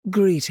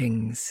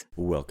Greetings.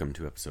 Welcome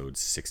to episode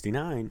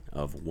 69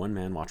 of One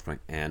Man Watchpoint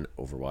and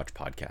Overwatch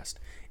Podcast,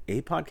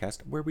 a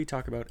podcast where we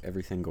talk about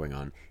everything going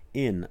on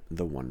in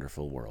the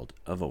wonderful world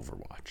of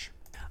Overwatch.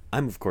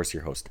 I'm, of course,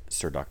 your host,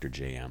 Sir Dr.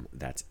 JM.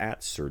 That's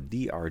at Sir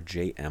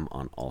DRJM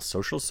on all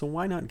socials, so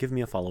why not give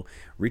me a follow?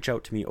 Reach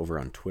out to me over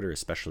on Twitter,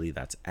 especially.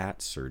 That's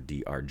at Sir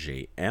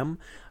DRJM.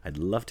 I'd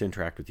love to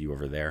interact with you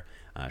over there.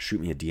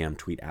 Shoot me a DM,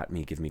 tweet at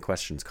me, give me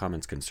questions,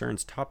 comments,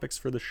 concerns, topics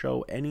for the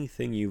show,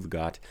 anything you've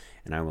got,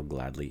 and I will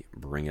gladly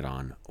bring it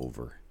on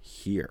over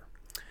here.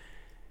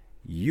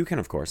 You can,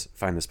 of course,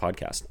 find this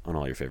podcast on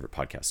all your favorite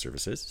podcast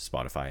services,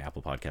 Spotify,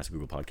 Apple Podcasts,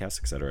 Google Podcasts,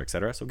 etc.,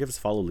 etc. So give us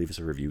a follow, leave us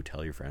a review,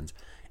 tell your friends,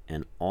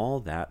 and all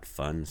that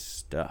fun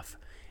stuff.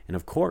 And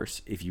of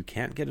course, if you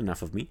can't get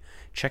enough of me,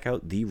 check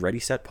out the Ready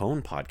Set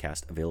Pwn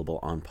podcast, available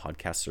on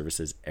podcast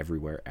services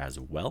everywhere as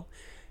well.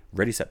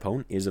 Ready Set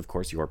Pwn is, of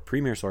course, your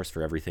premier source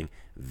for everything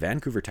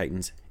Vancouver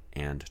Titans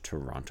and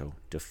Toronto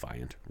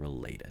Defiant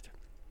related.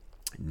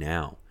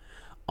 Now,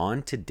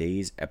 on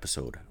today's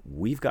episode,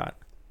 we've got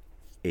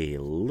a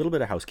little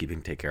bit of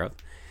housekeeping to take care of.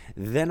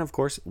 Then, of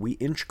course, we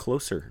inch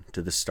closer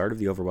to the start of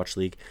the Overwatch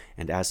League,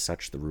 and as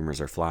such, the rumors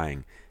are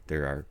flying.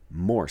 There are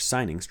more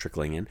signings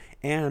trickling in,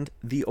 and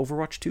the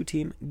Overwatch 2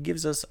 team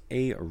gives us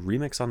a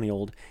remix on the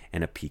old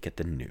and a peek at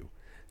the new.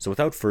 So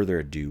without further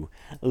ado,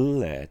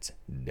 let's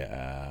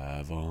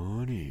dive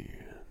on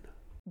in.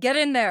 Get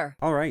in there.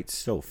 All right,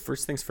 so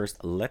first things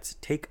first, let's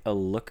take a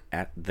look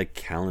at the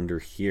calendar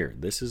here.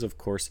 This is, of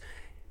course,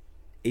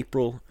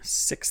 April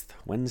 6th,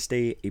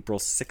 Wednesday, April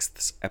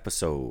 6th's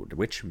episode,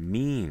 which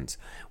means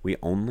we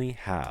only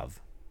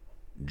have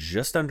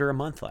just under a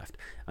month left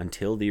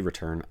until the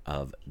return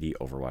of the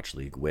Overwatch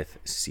League, with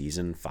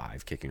Season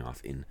 5 kicking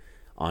off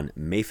on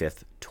May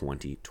 5th,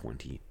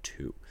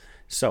 2022.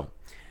 So,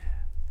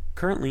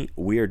 currently,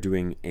 we are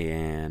doing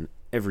an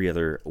every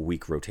other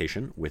week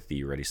rotation with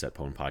the Ready Set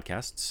Pwn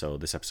podcast. So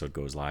this episode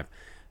goes live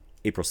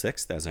April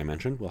 6th, as I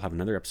mentioned. We'll have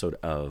another episode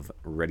of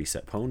Ready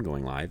Set Pwn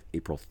going live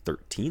April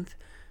 13th.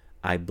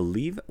 I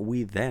believe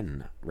we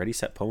then, Ready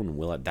Set Pwn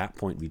will at that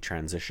point be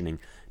transitioning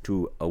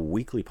to a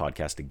weekly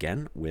podcast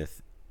again,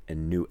 with a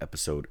new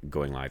episode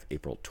going live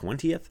April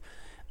 20th,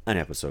 an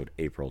episode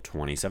April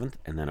 27th,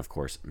 and then, of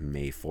course,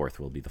 May 4th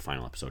will be the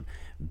final episode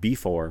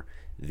before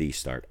the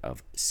start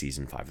of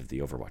Season 5 of the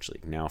Overwatch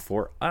League. Now,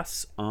 for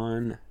us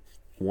on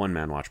One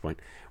Man Watchpoint,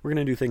 we're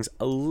going to do things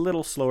a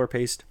little slower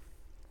paced.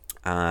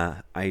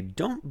 I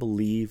don't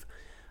believe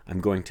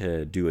I'm going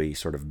to do a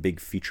sort of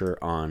big feature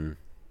on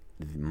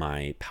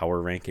my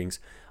power rankings,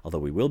 although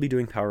we will be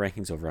doing power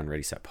rankings over on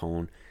Ready Set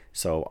Pwn.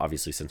 So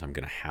obviously, since I'm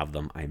going to have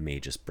them, I may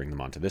just bring them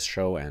onto this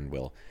show and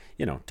we'll,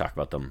 talk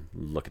about them,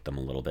 look at them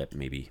a little bit,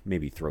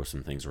 maybe throw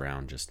some things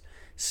around, just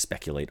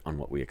speculate on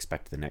what we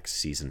expect the next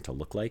season to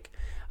look like.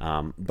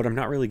 But I'm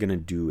not really going to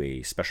do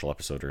a special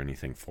episode or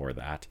anything for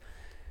that.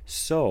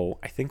 So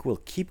I think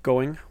we'll keep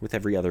going with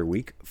every other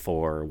week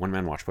for One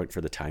Man Watchpoint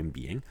for the time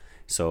being.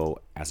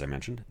 So as I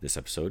mentioned, this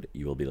episode,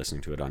 you will be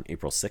listening to it on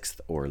April 6th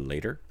or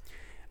later.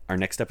 Our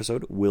next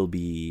episode will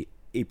be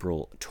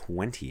April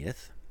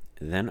 20th.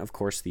 Then, of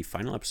course, the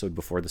final episode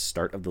before the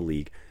start of the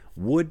league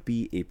would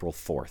be April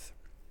 4th.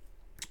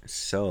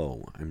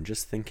 So I'm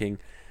just thinking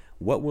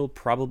what we'll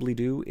probably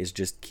do is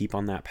just keep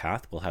on that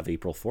path. We'll have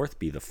April 4th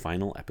be the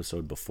final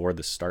episode before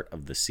the start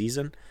of the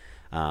season.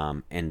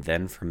 And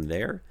then from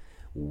there,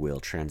 we'll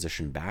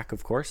transition back,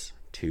 of course,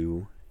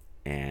 to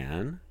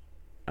a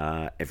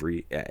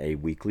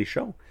weekly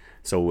show.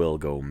 So we'll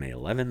go May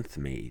 11th,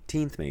 May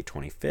 18th, May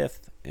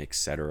 25th,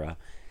 etc.,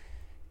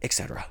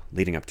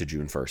 leading up to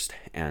June 1st,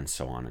 and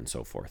so on and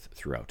so forth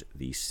throughout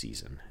the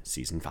season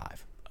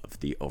 5 of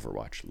the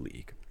Overwatch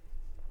League.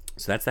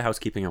 So that's the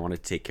housekeeping I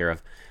wanted to take care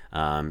of.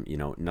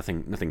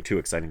 Nothing too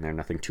exciting there,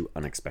 nothing too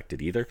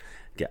unexpected either.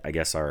 I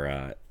guess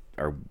our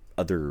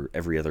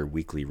every other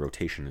weekly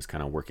rotation is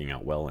kind of working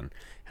out well and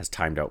has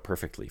timed out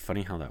perfectly.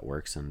 Funny how that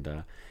works,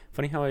 and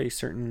funny how a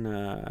certain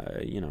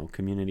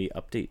community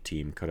update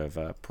team could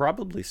have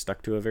probably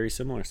stuck to a very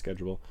similar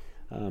schedule,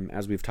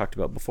 as we've talked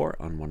about before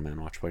on One Man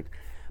Watchpoint.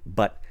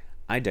 But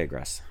I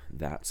digress.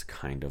 That's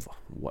kind of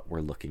what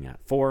we're looking at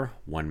for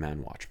One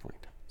Man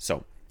Watchpoint.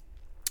 So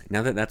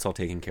now that that's all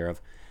taken care of,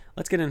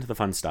 let's get into the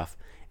fun stuff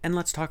and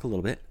let's talk a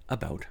little bit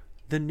about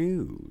the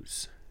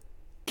news.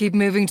 Keep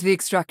moving to the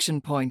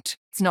extraction point.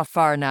 It's not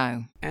far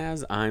now.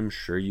 As I'm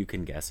sure you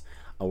can guess,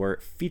 our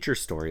feature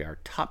story, our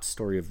top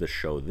story of the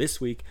show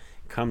this week,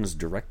 comes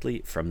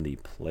directly from the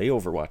Play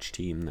Overwatch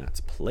team. That's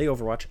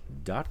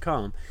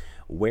playoverwatch.com,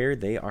 where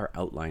they are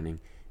outlining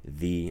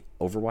the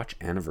Overwatch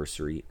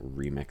Anniversary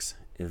Remix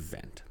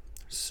event.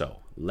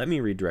 So let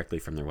me read directly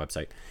from their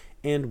website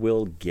and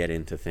we'll get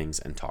into things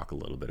and talk a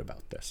little bit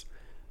about this.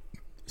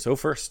 So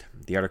first,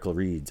 the article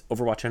reads,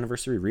 Overwatch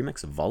Anniversary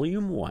Remix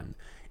Volume 1,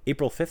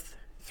 April 5th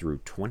through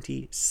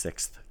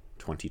 26th,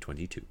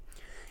 2022.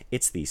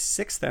 It's the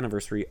 6th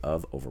anniversary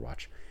of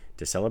Overwatch.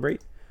 To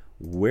celebrate,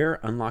 we're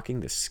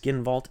unlocking the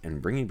Skin Vault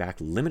and bringing back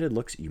limited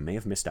looks you may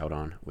have missed out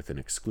on with an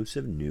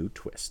exclusive new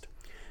twist.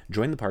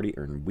 Join the party,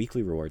 earn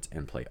weekly rewards,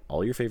 and play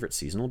all your favorite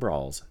seasonal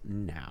brawls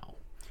now.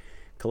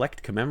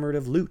 Collect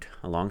commemorative loot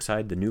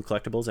alongside the new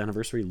collectibles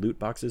anniversary loot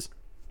boxes.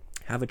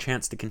 Have a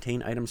chance to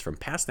contain items from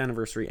past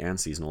anniversary and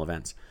seasonal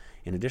events.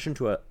 In addition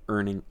to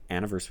earning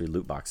anniversary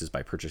loot boxes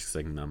by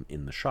purchasing them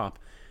in the shop,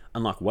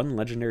 unlock one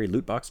legendary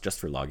loot box just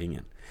for logging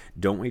in.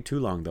 Don't wait too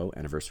long though,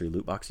 anniversary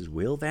loot boxes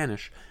will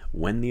vanish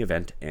when the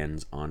event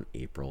ends on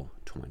April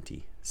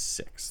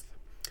 26th.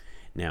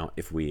 Now,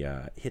 if we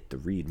hit the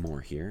read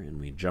more here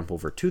and we jump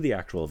over to the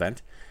actual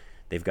event,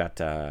 they've got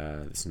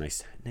this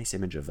nice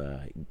image of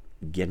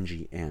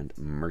Genji and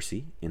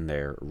Mercy in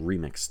their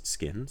remixed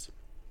skins.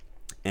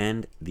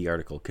 And the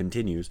article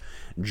continues,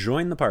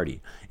 join the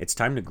party. It's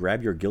time to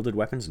grab your gilded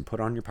weapons and put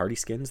on your party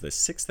skins. The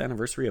 6th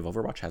anniversary of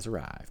Overwatch has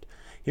arrived.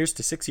 Here's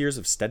to 6 years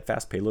of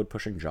steadfast payload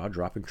pushing,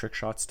 jaw-dropping trick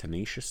shots,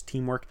 tenacious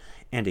teamwork,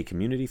 and a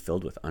community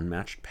filled with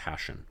unmatched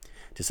passion.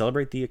 To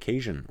celebrate the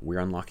occasion, we're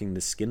unlocking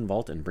the Skin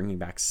Vault and bringing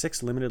back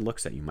 6 limited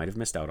looks that you might have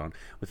missed out on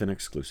with an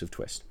exclusive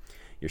twist.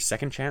 Your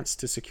second chance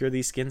to secure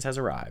these skins has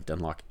arrived.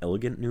 Unlock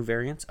elegant new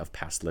variants of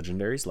past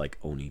legendaries like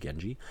Oni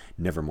Genji,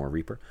 Nevermore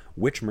Reaper,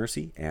 Witch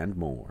Mercy, and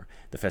more.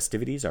 The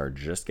festivities are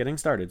just getting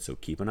started, so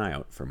keep an eye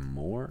out for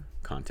more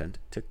content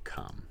to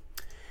come.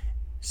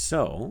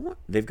 So,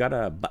 they've got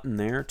a button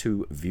there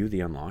to view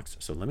the unlocks.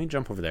 So let me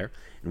jump over there,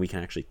 and we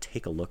can actually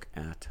take a look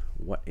at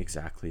what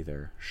exactly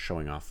they're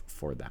showing off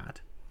for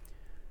that.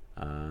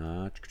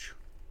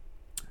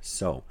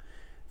 So,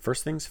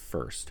 first things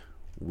first,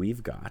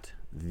 we've got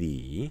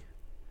the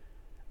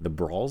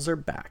brawls are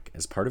back.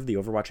 As part of the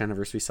Overwatch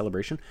Anniversary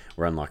celebration,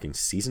 we're unlocking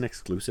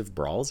season-exclusive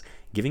brawls,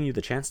 giving you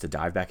the chance to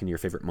dive back into your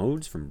favorite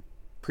modes from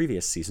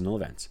previous seasonal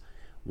events.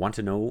 Want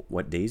to know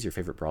what days your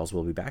favorite brawls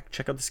will be back?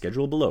 Check out the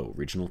schedule below.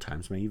 Regional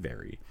times may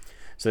vary.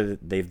 So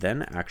they've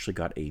then actually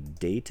got a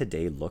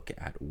day-to-day look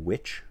at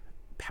which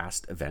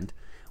past event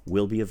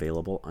will be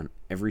available on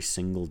every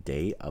single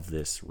day of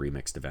this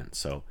remixed event.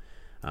 So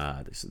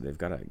they've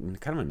got a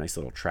kind of a nice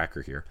little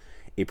tracker here.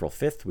 April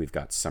 5th, we've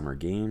got Summer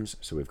Games,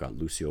 so we've got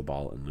Lucio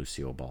Ball and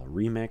Lucio Ball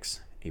Remix.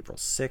 April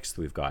 6th,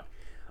 we've got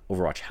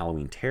Overwatch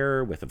Halloween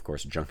Terror with, of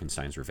course,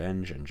 Junkenstein's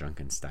Revenge and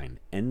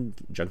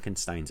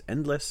Junkenstein's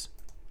Endless.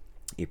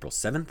 April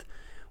 7th,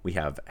 we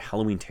have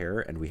Halloween Terror,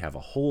 and we have a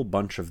whole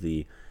bunch of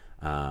the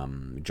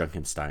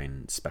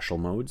Junkenstein special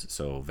modes,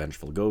 so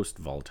Vengeful Ghost,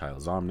 Volatile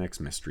Zomnix,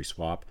 Mystery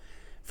Swap,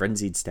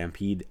 Frenzied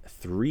Stampede,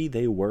 3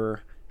 They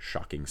Were,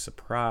 Shocking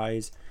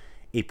Surprise.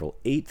 April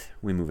 8th,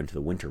 we move into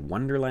the Winter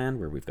Wonderland,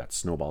 where we've got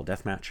Snowball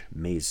Deathmatch,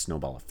 Maze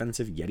Snowball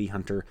Offensive, Yeti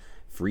Hunter,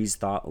 Freeze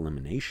Thaw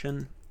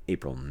Elimination.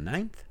 April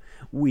 9th,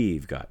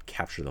 we've got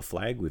Capture the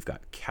Flag, we've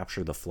got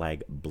Capture the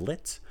Flag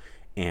Blitz,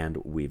 and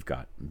we've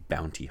got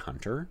Bounty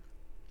Hunter.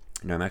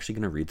 Now, I'm actually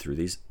going to read through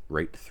these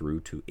right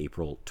through to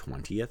April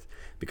 20th,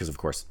 because, of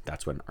course,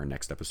 that's when our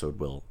next episode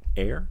will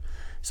air.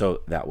 So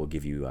that will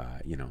give you,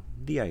 a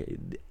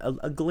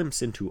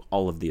glimpse into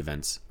all of the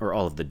events, or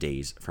all of the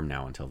days from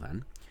now until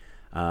then.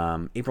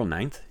 April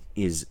 9th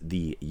is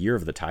the Year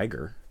of the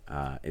Tiger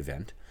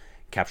event.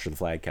 Capture the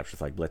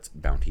Flag Blitz,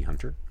 Bounty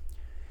Hunter.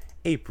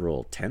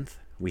 April 10th,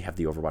 we have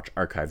the Overwatch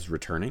Archives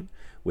returning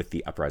with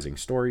the Uprising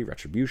story,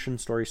 Retribution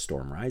story,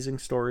 Storm Rising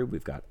story.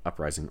 We've got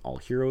Uprising All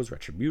Heroes,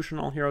 Retribution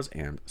All Heroes,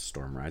 and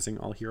Storm Rising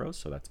All Heroes.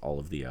 So that's all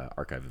of the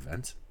archive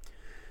events.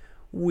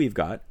 We've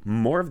got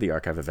more of the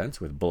archive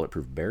events with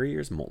Bulletproof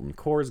Barriers, Molten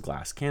Cores,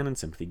 Glass Cannon,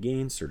 Sympathy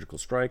Gain, Surgical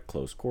Strike,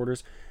 Close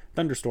Quarters,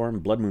 Thunderstorm,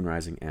 Blood Moon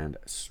Rising, and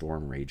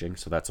Storm Raging.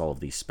 So that's all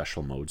of the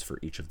special modes for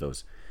each of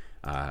those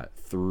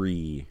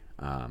 3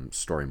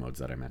 story modes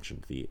that I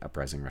mentioned, the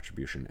Uprising,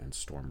 Retribution, and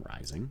Storm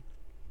Rising.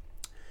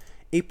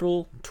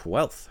 April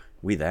 12th,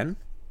 we then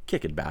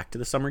kick it back to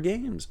the Summer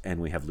Games,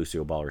 and we have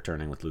Lucio Ball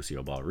returning with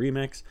Lucio Ball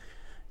Remix.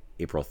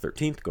 April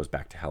 13th goes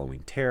back to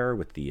Halloween Terror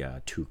with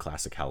the 2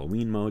 classic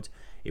Halloween modes.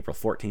 April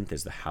 14th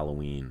is the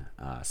Halloween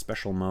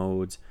special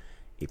modes.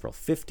 April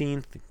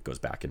 15th goes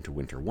back into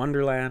Winter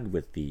Wonderland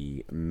with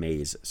the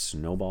Maze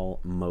Snowball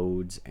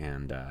modes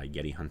and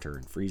Yeti Hunter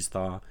and Freeze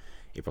Thaw.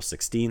 April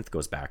 16th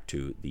goes back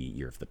to the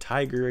Year of the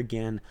Tiger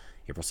again.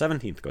 April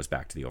 17th goes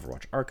back to the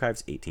Overwatch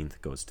Archives.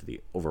 18th goes to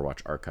the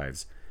Overwatch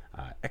Archives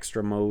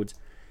extra modes.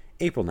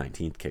 April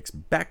 19th kicks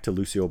back to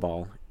Lucio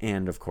Ball.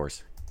 And, of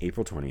course,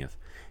 April 20th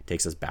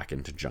takes us back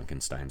into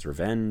Junkenstein's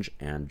Revenge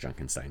and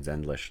Junkenstein's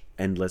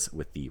Endless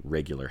with the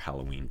regular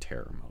Halloween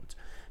Terror modes.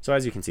 So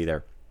as you can see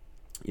there,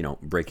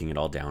 breaking it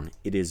all down,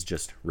 it is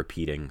just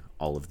repeating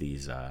all of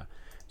these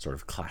sort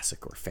of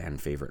classic or fan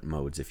favorite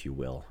modes, if you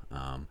will,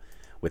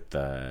 with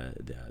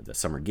the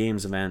Summer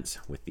Games events,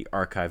 with the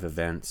Archive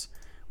events,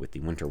 with the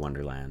Winter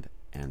Wonderland,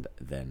 and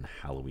then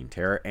Halloween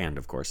Terror, and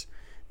of course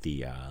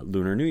the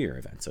Lunar New Year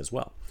events as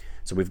well.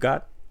 So we've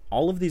got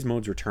all of these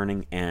modes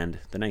returning, and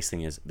the nice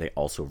thing is they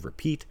also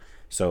repeat.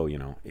 So,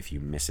 if you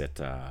miss it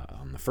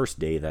on the first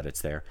day that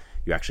it's there,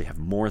 you actually have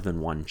more than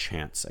one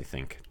chance, I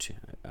think,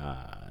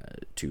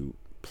 to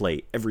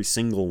play every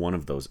single one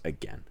of those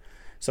again.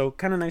 So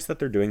kind of nice that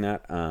they're doing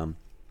that.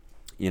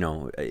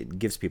 It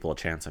gives people a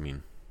chance,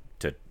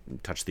 to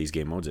touch these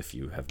game modes if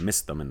you have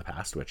missed them in the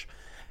past, which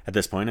at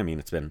this point,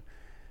 it's been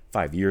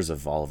 5 years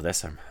of all of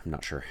this. I'm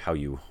not sure how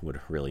you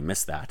would really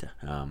miss that.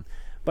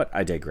 But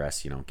I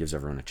digress, gives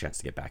everyone a chance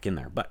to get back in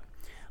there. But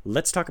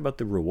let's talk about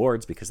the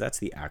rewards, because that's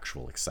the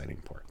actual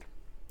exciting part,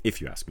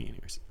 if you ask me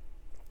anyways.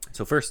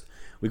 So first,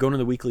 we go into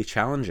the weekly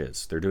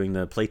challenges. They're doing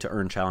the play to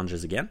earn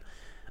challenges again.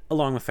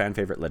 Along with fan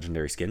favorite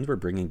legendary skins, we're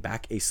bringing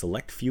back a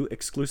select few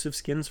exclusive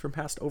skins from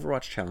past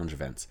Overwatch challenge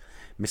events.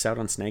 Miss out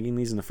on snagging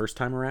these in the first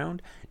time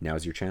around?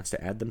 Now's your chance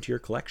to add them to your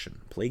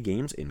collection. Play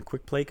games in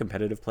quick play,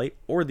 competitive play,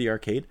 or the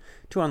arcade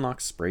to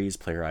unlock sprays,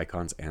 player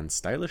icons, and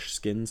stylish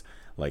skins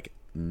like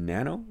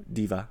Nano,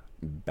 D.Va,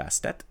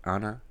 Bastet,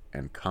 Ana,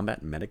 and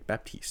Combat Medic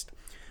Baptiste.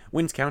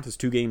 Wins count as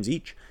 2 games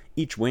each.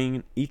 Each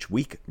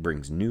week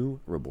brings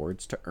new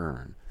rewards to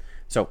earn.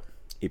 So,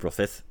 April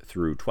 5th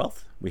through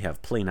 12th, we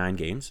have play 9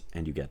 games,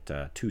 and you get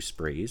 2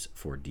 sprays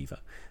for D.Va.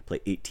 Play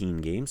 18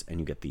 games, and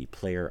you get the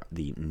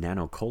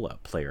Nano Cola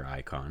player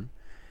icon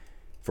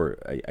for,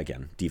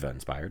 again, D.Va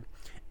inspired.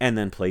 And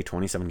then play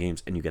 27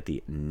 games, and you get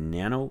the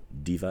Nano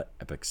D.Va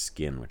Epic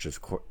Skin, which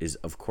is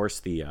of course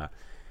the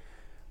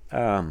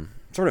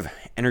sort of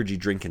energy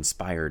drink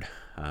inspired,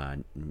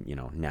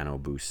 Nano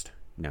Boost.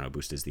 Nano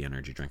Boost is the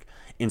energy drink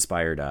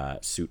inspired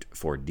suit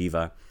for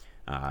D.Va.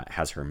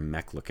 Has her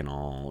mech looking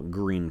all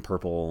green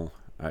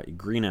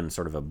and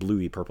sort of a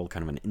bluey purple,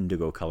 kind of an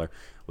indigo color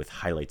with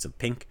highlights of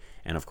pink.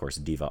 And of course,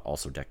 D.Va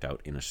also decked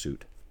out in a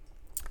suit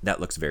that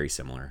looks very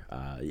similar.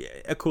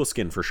 A cool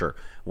skin for sure.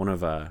 One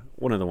of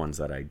the ones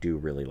that I do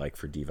really like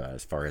for D.Va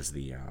as far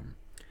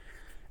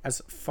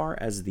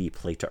as the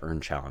play to earn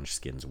challenge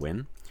skins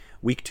win.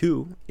 Week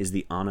 2 is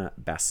the Ana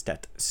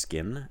Bastet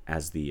skin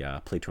as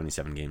the play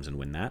 27 games and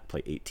win that.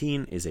 Play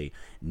 18 is a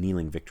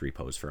kneeling victory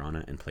pose for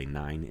Ana, and play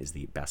 9 is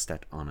the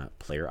Bastet Ana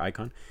player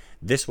icon.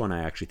 This one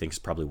I actually think is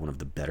probably one of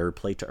the better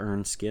play to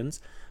earn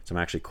skins, so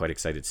I'm actually quite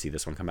excited to see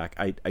this one come back.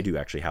 I do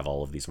actually have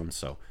all of these ones,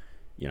 so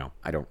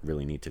I don't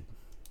really need to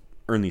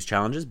earn these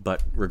challenges,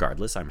 but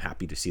regardless, I'm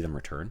happy to see them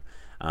return.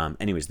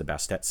 Anyways, the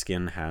Bastet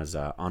skin has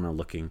Ana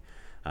looking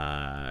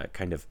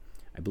kind of,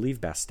 I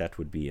believe Bastet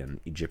would be an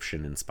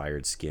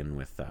Egyptian-inspired skin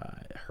with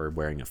her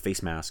wearing a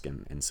face mask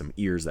and some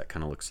ears that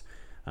kind of looks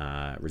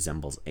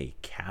resembles a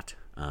cat,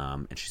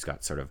 and she's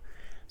got sort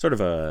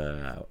of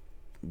a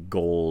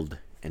gold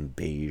and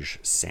beige,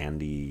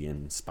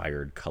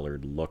 sandy-inspired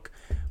colored look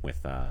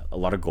with a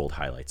lot of gold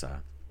highlights.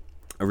 A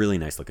really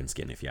nice-looking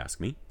skin, if you ask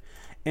me.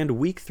 And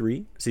week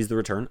 3 sees the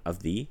return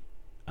of the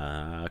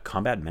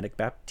Combat Medic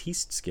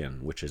Baptiste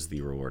skin, which is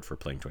the reward for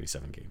playing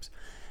 27 games.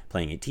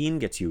 Playing 18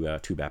 gets you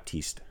 2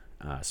 Baptiste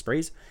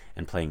sprays,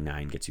 and playing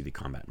 9 gets you the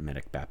Combat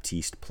Medic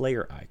Baptiste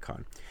player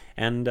icon.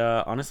 And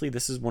honestly,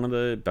 this is one of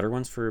the better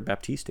ones for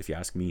Baptiste, if you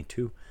ask me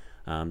too.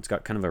 It's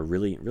got kind of a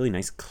really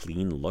nice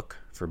clean look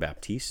for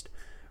Baptiste.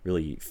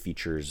 Really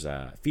features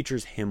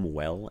him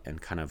well,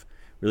 and kind of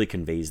really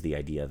conveys the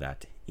idea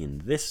that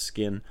in this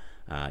skin,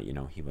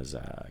 he was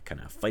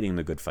kind of fighting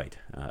the good fight,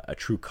 a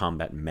true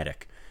combat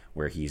medic,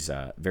 where he's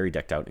very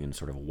decked out in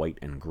sort of white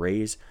and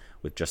grays,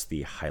 with just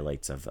the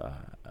highlights of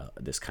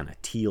this kind of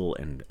teal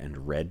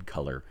and red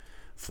color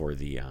for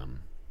the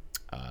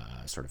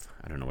sort of,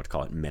 I don't know what to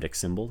call it, medic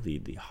symbol,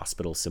 the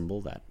hospital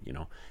symbol that,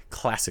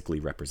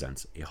 classically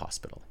represents a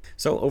hospital.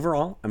 So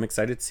overall, I'm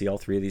excited to see all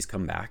 3 of these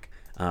come back.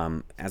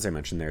 As I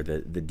mentioned there,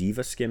 the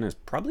D.Va skin is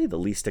probably the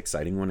least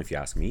exciting one, if you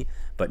ask me,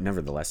 but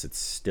nevertheless, it's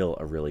still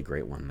a really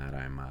great one that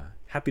I'm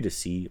happy to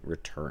see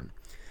return.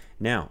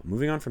 Now,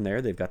 moving on from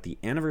there, they've got the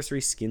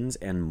anniversary skins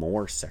and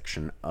more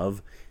section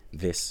of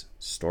this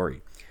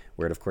story,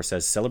 where it of course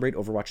says celebrate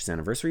Overwatch's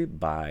anniversary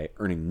by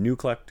earning new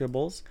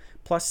collectibles,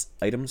 plus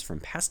items from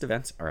past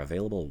events are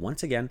available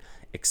once again,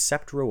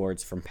 except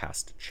rewards from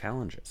past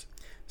challenges.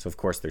 So of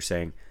course they're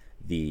saying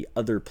the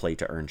other play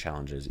to earn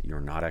challenges, you're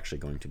not actually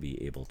going to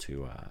be able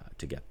to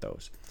get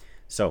those.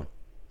 So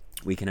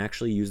we can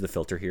actually use the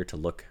filter here to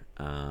look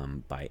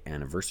by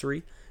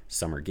anniversary,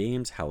 Summer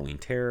Games, Halloween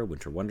Terror,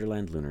 Winter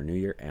Wonderland, Lunar New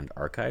Year, and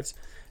Archives.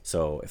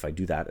 So if I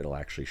do that, it'll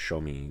actually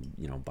show me,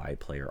 by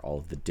player, all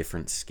of the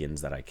different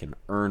skins that I can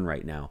earn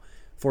right now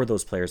for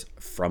those players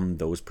from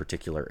those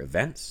particular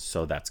events.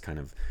 So that's kind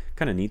of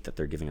neat that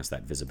they're giving us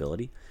that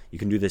visibility. You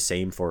can do the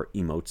same for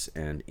emotes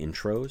and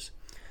intros.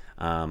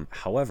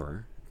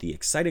 However, the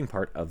exciting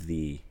part of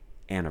the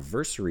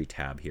anniversary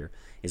tab here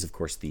is, of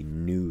course, the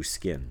new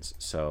skins.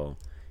 So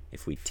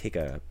if we take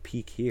a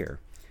peek here,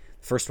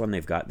 the first one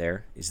they've got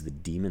there is the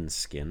Demon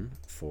skin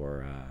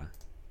for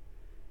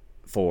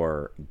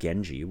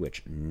Genji,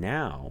 which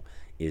now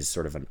is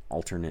sort of an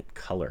alternate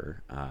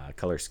color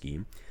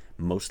scheme,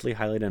 mostly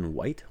highlighted in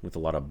white with a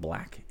lot of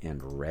black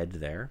and red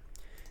there.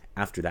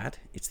 After that,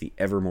 it's the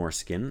Evermore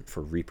skin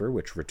for Reaper,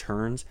 which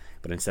returns,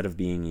 but instead of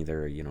being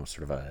either,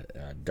 sort of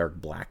a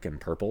dark black and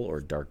purple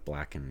or dark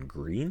black and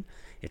green,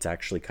 it's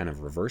actually kind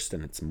of reversed,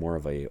 and it's more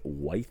of a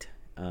white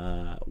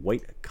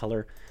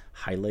color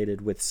highlighted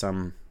with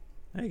some,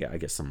 I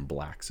guess, some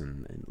blacks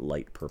and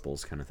light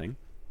purples kind of thing.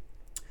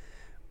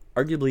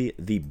 Arguably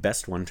the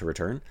best one to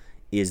return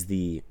is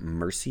the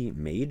Mercy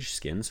Mage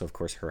skin. So of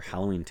course her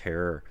Halloween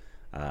Terror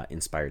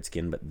inspired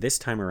skin, but this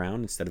time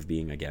around, instead of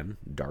being, again,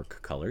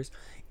 dark colors,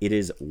 it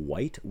is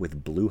white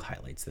with blue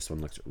highlights. This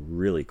one looks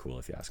really cool,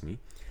 if you ask me.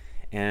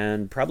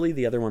 And probably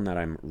the other one that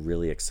I'm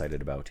really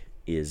excited about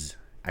is,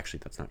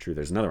 actually that's not true,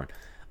 there's another one.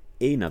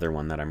 Another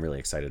one that I'm really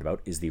excited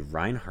about is the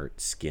Reinhardt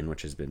skin,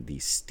 which has been the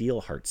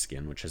Steelheart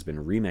skin, which has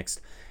been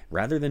remixed.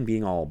 Rather than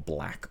being all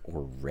black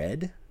or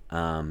red,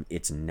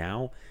 it's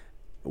now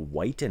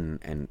white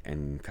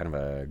and kind of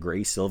a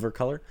gray silver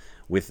color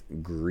with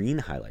green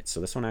highlights.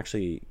 So this one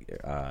actually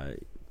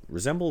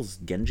resembles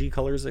Genji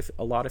colors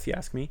a lot, if you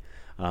ask me.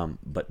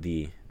 But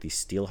the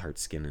Steelheart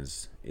skin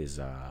is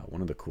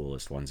one of the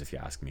coolest ones, if you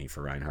ask me,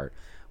 for Reinhardt.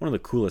 One of the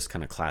coolest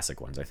kind of classic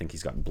ones. I think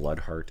he's got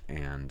Bloodheart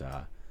and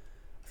I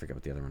forget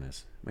what the other one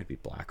is. It might be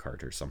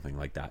Blackheart or something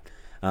like that.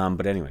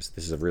 But anyways,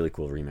 this is a really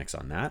cool remix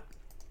on that.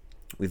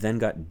 We've then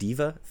got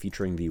D.Va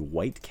featuring the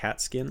White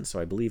Cat skin. So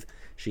I believe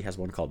she has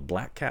one called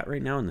Black Cat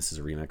right now, and this is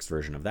a remixed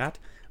version of that.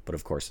 But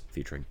of course,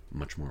 featuring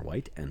much more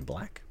white and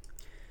black.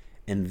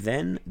 And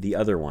then the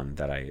other one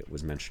that I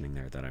was mentioning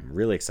there that I'm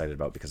really excited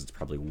about because it's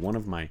probably one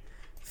of my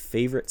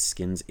favorite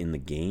skins in the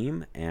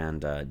game,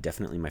 and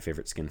definitely my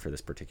favorite skin for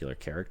this particular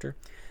character.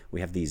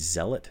 We have the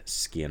Zealot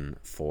skin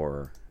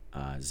for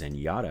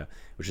Zenyatta,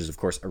 which is of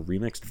course a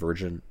remixed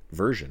version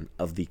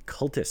of the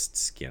Cultist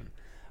skin,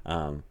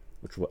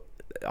 which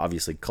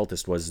obviously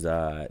Cultist was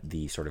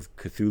the sort of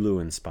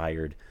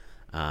Cthulhu-inspired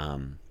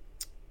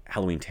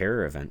Halloween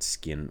Terror event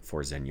skin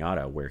for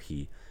Zenyatta, where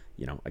he,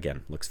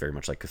 again, looks very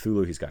much like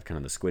Cthulhu. He's got kind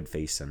of the squid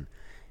face,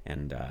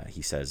 and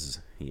he says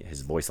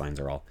his voice lines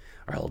are all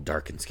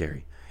dark and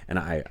scary. And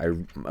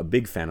I'm a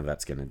big fan of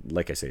that skin. And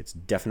like I say, it's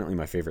definitely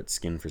my favorite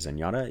skin for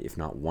Zenyatta, if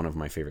not one of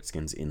my favorite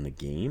skins in the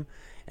game.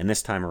 And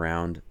this time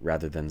around,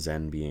 rather than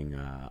Zen being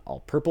all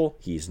purple,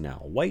 he's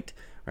now white.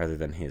 Rather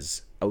than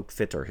his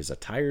outfit or his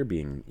attire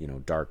being,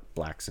 dark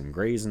blacks and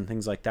grays and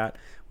things like that,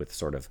 with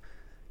sort of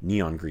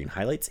neon green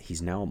highlights,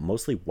 he's now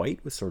mostly white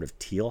with sort of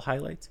teal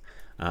highlights.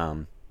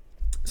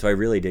 So I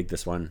really dig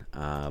this one,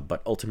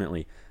 but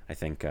ultimately, I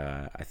think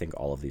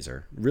all of these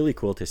are really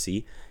cool to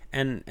see,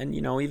 and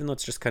even though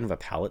it's just kind of a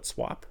palette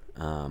swap,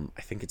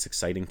 I think it's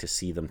exciting to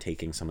see them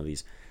taking some of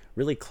these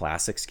really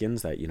classic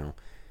skins that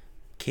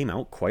came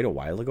out quite a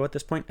while ago at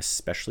this point,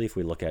 especially if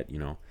we look at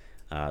the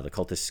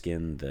Cultist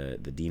skin, the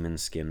Demon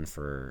skin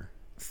for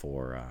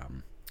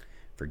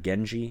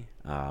Genji.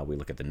 We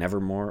look at the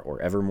Nevermore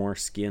or Evermore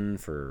skin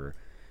for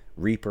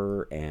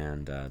Reaper,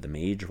 and the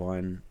Mage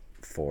one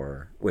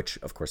for, which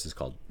of course is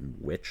called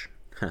Witch,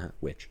 for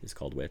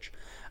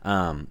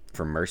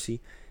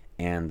Mercy,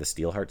 and the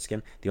Steelheart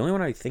skin. The only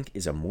one I think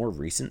is a more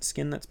recent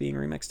skin that's being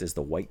remixed is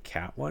the White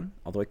Cat one,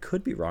 although I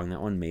could be wrong.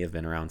 That one may have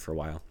been around for a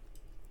while,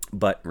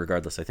 but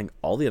regardless, I think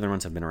all the other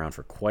ones have been around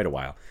for quite a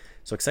while.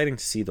 So exciting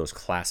to see those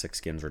classic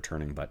skins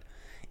returning, but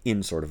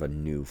in sort of a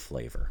new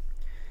flavor.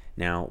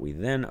 Now we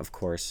then, of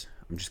course,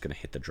 I'm just going to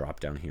hit the drop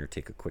down here,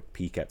 take a quick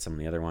peek at some of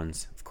the other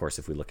ones. Of course,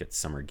 if we look at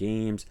Summer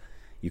Games,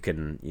 you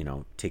can,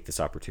 take this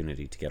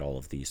opportunity to get all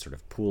of these sort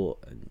of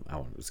I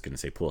was going to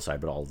say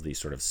poolside, but all of these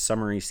sort of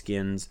summery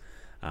skins,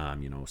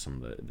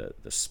 some of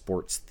the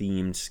sports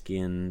themed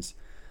skins,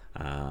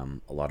 a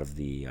lot of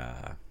the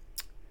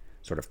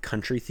sort of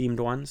country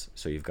themed ones.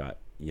 So you've got,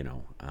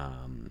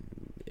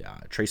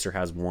 Tracer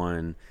has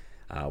one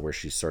where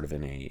she's sort of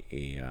in a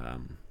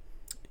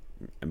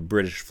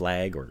British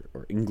flag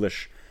or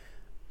English,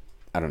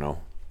 I don't know,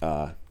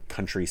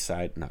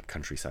 countryside, not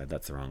countryside,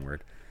 that's the wrong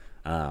word.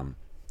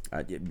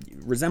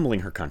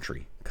 Resembling her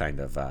country kind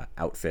of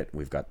outfit.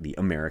 We've got the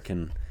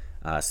American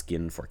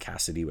skin for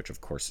Cassidy, which of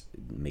course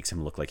makes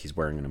him look like he's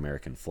wearing an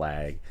American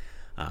flag.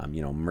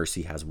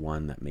 Mercy has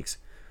one that makes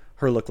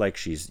her look like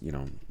she's,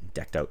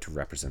 decked out to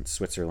represent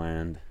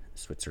Switzerland.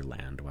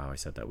 Wow, I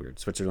said that weird.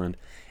 Switzerland,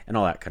 and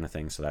all that kind of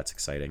thing. So that's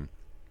exciting.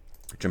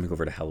 Jumping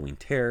over to Halloween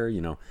Terror,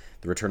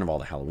 the return of all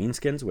the Halloween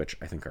skins, which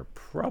I think are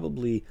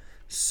probably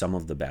some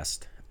of the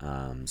best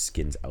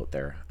skins out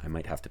there. I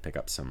might have to pick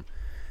up some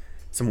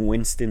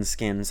Winston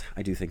skins.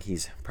 I do think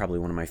he's probably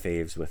one of my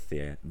faves with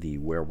the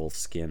werewolf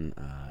skin.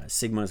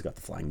 Sigma's got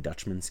the Flying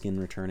Dutchman skin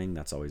returning.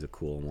 That's always a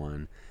cool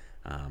one.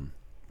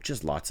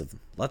 Just lots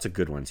of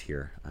good ones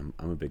here. I'm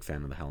a big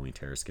fan of the Halloween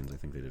Terror skins. I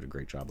think they did a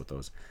great job with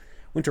those.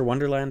 Winter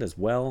Wonderland as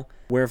well,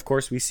 where of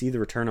course we see the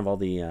return of all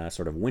the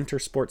sort of winter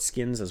sports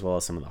skins as well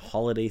as some of the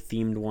holiday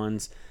themed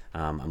ones.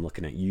 I'm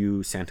looking at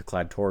you, Santa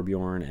Clad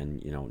Torbjorn,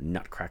 and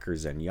Nutcracker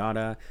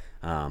Zenyatta.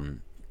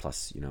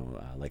 Plus,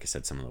 like I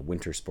said, some of the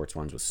winter sports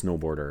ones with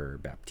Snowboarder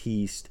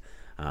Baptiste.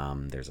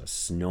 There's a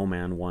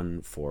snowman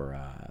one for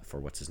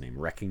what's his name,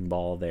 Wrecking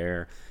Ball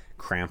there.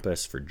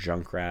 Krampus for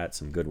Junkrat,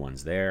 some good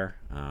ones there.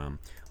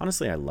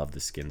 Honestly, I love the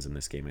skins in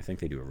this game. I think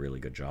they do a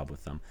really good job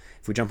with them.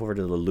 If we jump over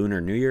to the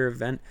Lunar New Year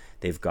event,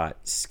 they've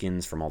got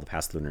skins from all the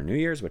past Lunar New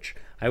Years, which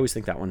I always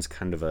think that one's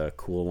kind of a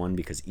cool one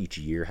because each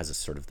year has a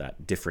sort of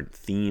that different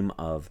theme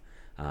of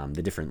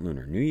the different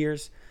Lunar New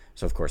Years.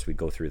 So of course we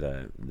go through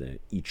the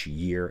each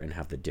year and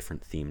have the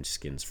different themed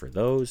skins for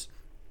those.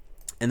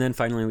 And then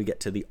finally we get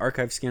to the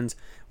archive skins,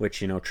 which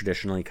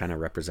traditionally kind of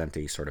represent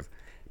a sort of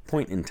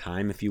point in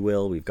time, if you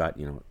will. We've got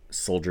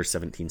Soldier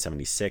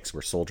 1776,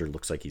 where Soldier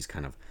looks like he's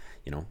kind of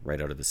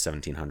right out of the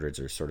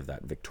 1700s or sort of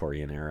that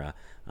Victorian era,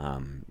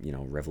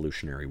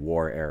 Revolutionary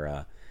War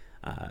era.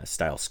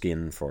 style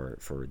skin for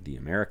the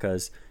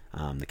Americas.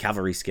 The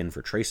cavalry skin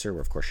for Tracer,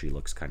 where of course she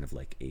looks kind of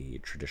like a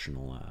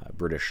traditional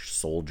British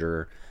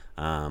soldier.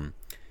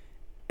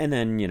 And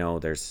then,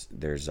 there's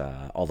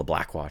all the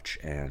Blackwatch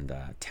and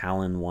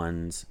Talon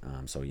ones.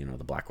 So, the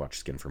Blackwatch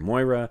skin for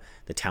Moira,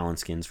 the Talon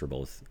skins for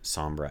both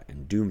Sombra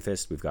and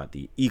Doomfist. We've got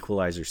the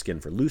Equalizer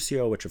skin for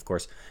Lucio, which, of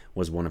course,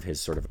 was one of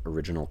his sort of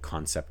original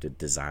concepted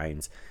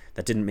designs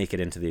that didn't make it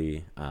into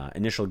the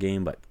initial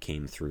game, but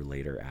came through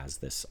later as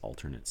this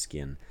alternate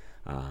skin.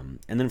 And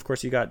then, of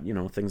course, you got,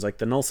 things like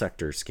the Null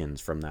Sector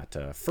skins from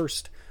that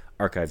first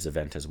Archives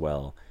event as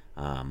well,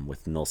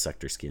 with Null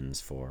Sector skins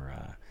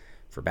for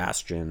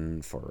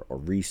Bastion, for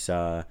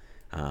Orisa,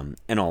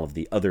 and all of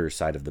the other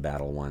side of the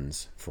battle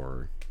ones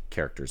for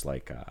characters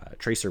like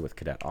Tracer with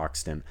Cadet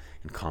Oxton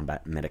and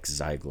Combat Medic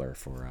Zeigler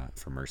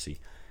for Mercy,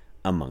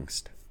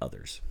 amongst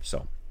others.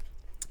 So,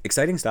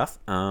 exciting stuff.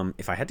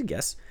 If I had to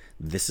guess,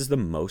 this is the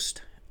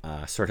most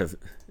sort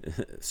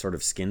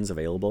of skins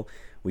available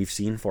we've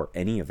seen for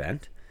any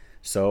event.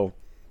 So,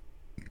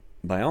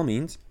 by all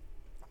means,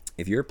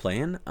 if you're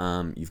playing,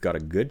 you've got a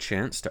good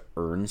chance to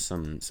earn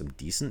some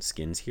decent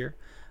skins here.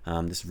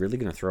 This is really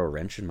going to throw a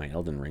wrench in my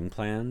Elden Ring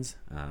plans.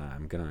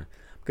 I'm gonna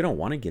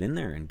want to get in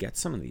there and get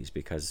some of these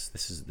because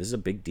this is a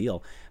big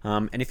deal.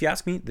 And if you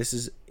ask me, this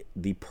is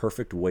the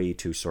perfect way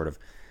to sort of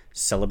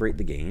celebrate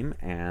the game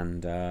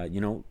and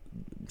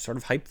sort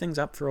of hype things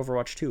up for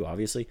Overwatch 2.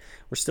 Obviously,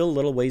 we're still a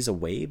little ways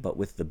away, but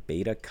with the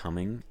beta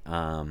coming,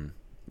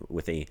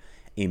 with a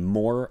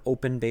more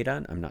open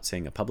beta, I'm not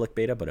saying a public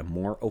beta, but a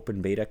more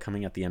open beta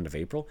coming at the end of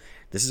April,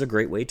 this is a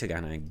great way to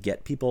kind of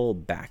get people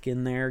back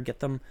in there,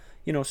 get them,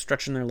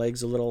 stretching their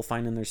legs a little,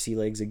 finding their sea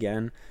legs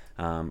again,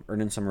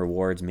 earning some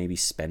rewards, maybe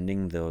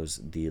spending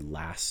the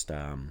last,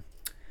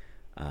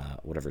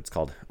 whatever it's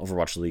called,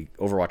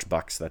 Overwatch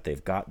bucks that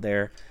they've got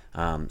there,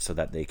 so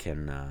that they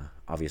can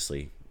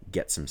obviously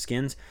get some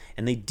skins.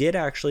 And they did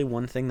actually,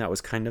 one thing that was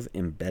kind of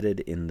embedded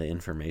in the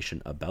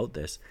information about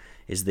this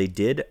is they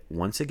did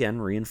once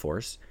again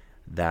reinforce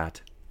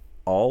that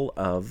all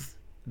of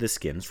the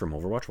skins from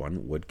Overwatch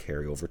 1 would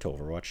carry over to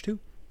Overwatch 2.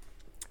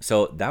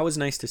 So that was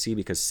nice to see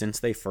because since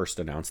they first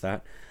announced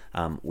that,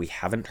 we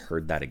haven't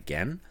heard that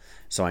again.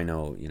 So I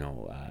know,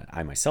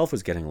 I myself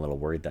was getting a little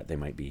worried that they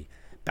might be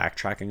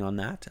backtracking on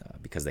that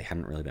because they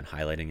hadn't really been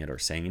highlighting it or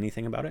saying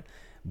anything about it.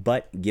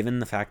 But given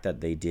the fact that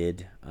they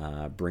did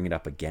bring it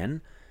up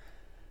again,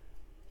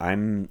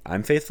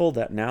 I'm faithful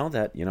that now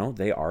that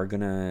they are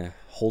gonna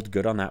hold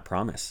good on that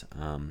promise.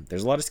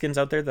 There's a lot of skins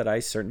out there that I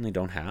certainly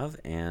don't have,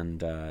 and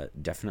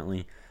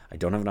definitely I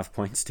don't have enough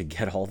points to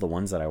get all the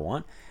ones that I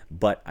want.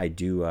 But I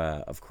do,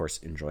 of course,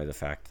 enjoy the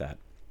fact that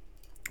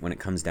when it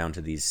comes down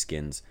to these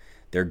skins,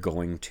 they're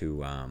going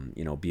to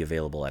be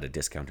available at a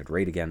discounted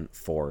rate again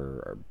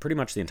for pretty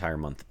much the entire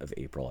month of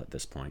April at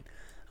this point.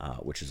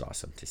 Which is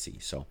awesome to see.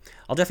 So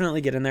I'll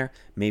definitely get in there,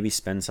 maybe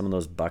spend some of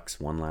those bucks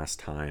one last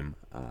time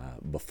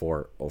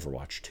before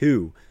Overwatch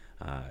 2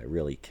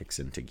 really kicks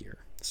into gear.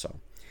 So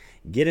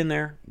get in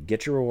there,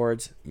 get your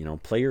rewards,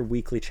 play your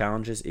weekly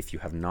challenges if you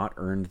have not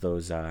earned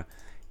those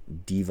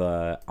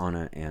Diva,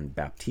 Ana, and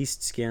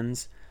Baptiste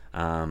skins.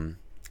 And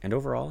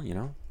overall,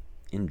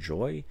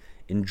 enjoy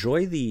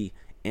the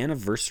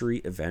anniversary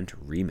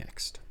event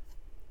remixed.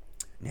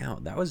 Now,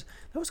 that was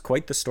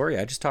quite the story.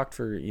 I just talked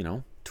for,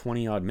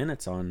 20 odd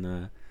minutes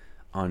on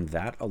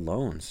that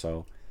alone.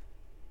 So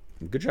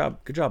good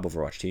job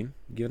Overwatch team,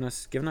 giving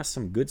us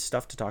some good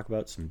stuff to talk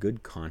about, some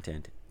good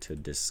content to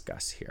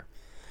discuss here.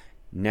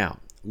 Now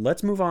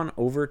let's move on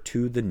over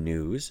to the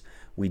news.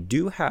 We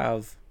do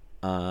have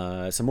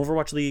some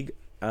Overwatch League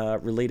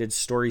related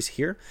stories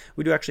here.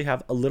 We do actually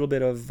have a little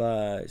bit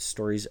of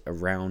stories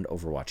around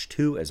Overwatch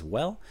 2 as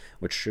well,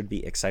 which should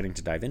be exciting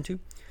to dive into.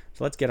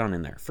 So let's get on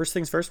in there. First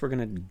things first, we're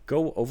going to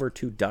go over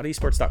to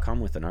 .esports.com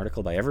with an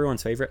article by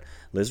everyone's favorite,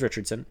 Liz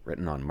Richardson,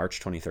 written on March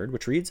 23rd,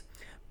 which reads,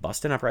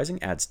 Boston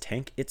Uprising adds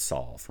Tank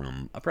Itzal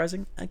from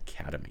Uprising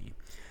Academy.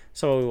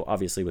 So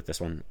obviously with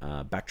this one,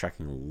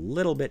 backtracking a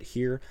little bit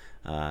here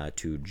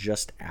to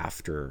just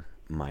after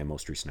my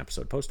most recent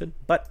episode posted,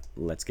 but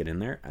let's get in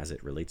there as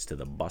it relates to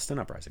the Boston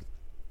Uprising.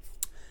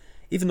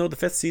 Even though the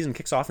 5th season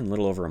kicks off in a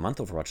little over a month,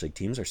 Overwatch League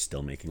teams are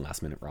still making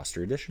last-minute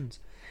roster additions.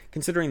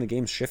 Considering the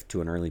game's shift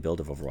to an early build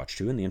of Overwatch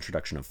 2 and the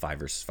introduction of 5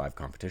 vs 5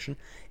 competition,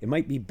 it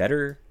might be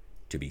better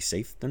to be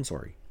safe than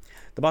sorry.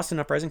 The Boston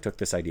Uprising took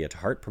this idea to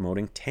heart,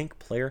 promoting tank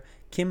player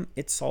Kim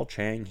Itzal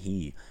Chang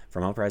Hee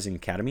from Uprising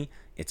Academy,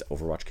 its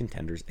Overwatch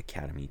Contenders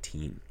Academy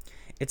team.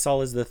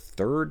 Itzal is the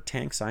 3rd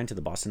tank signed to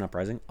the Boston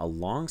Uprising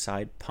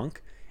alongside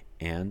Punk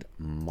and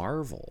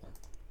Marvel.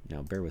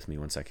 Now bear with me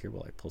one sec here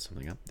while I pull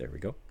something up. There we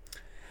go.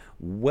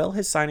 While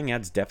his signing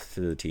adds depth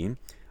to the team,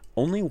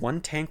 only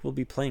one tank will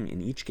be playing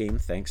in each game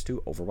thanks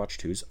to Overwatch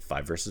 2's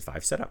 5 vs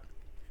 5 setup.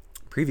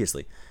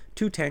 Previously,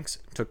 2 tanks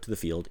took to the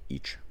field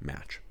each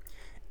match.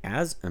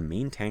 As a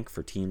main tank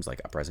for teams like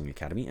Uprising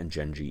Academy and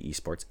Gen G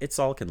Esports,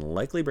 Itzal can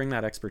likely bring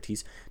that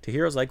expertise to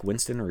heroes like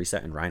Winston,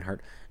 Orisa, and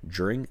Reinhardt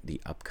during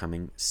the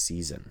upcoming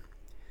season.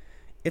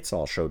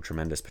 Itzal showed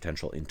tremendous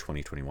potential in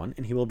 2021,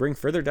 and he will bring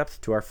further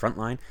depth to our front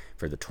line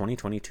for the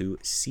 2022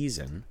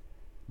 season,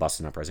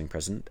 Boston Uprising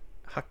President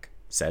Huck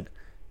said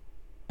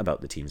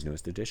about the team's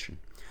newest addition.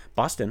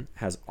 Boston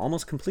has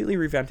almost completely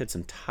revamped its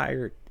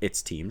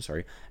team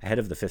ahead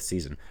of the 5th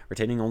season,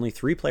 retaining only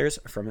 3 players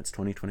from its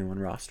 2021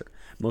 roster.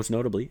 Most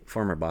notably,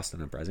 former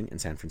Boston Uprising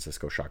and San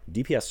Francisco Shock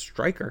DPS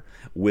striker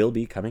will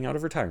be coming out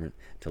of retirement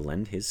to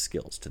lend his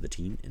skills to the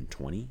team in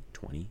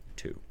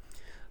 2022.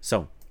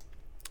 So,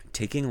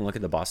 taking a look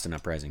at the Boston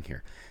Uprising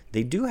here,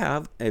 they do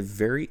have a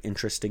very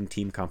interesting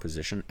team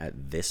composition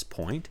at this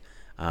point.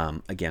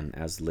 Again,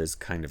 as Liz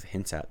kind of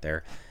hints at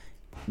there,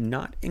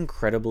 not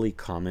incredibly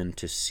common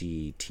to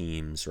see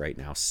teams right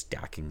now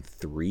stacking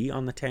 3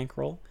 on the tank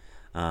roll.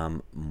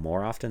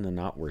 More often than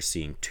not, we're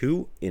seeing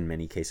 2. In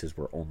many cases,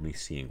 we're only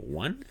seeing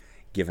 1,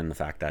 given the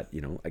fact that,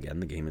 again,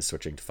 the game is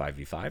switching to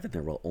 5v5 and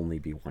there will only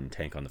be 1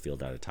 tank on the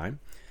field at a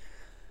time.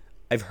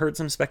 I've heard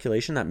some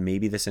speculation that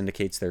maybe this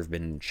indicates there have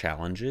been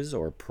challenges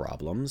or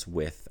problems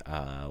with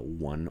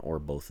one or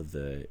both of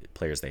the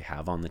players they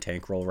have on the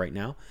tank roll right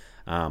now.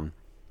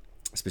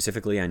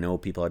 Specifically, I know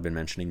people have been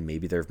mentioning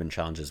maybe there have been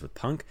challenges with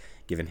Punk,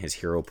 given his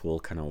hero pool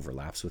kind of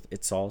overlaps with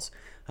Itzal's.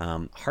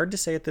 Hard to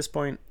say at this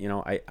point.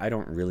 I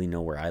don't really know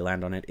where I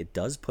land on it. It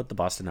does put the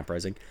Boston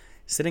Uprising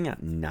sitting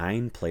at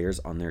 9 players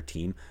on their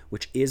team,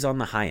 which is on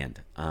the high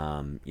end.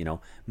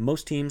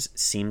 Most teams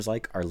seems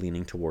like are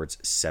leaning towards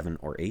 7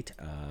 or 8,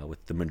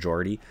 with the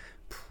majority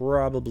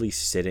probably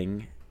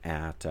sitting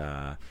at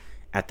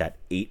that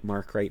 8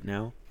 mark right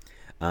now.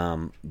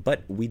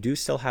 But we do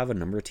still have a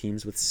number of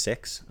teams with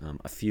 6,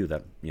 a few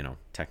that,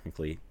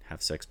 technically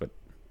have 6, but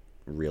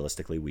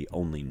realistically we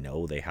only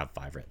know they have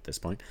 5 at this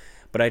point.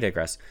 But I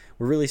digress.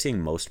 We're really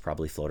seeing most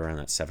probably float around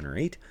that 7 or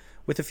 8,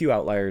 with a few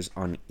outliers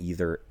on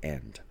either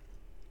end.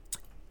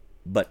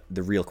 But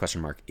the real question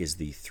mark is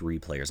the 3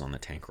 players on the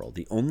tank roll.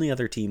 The only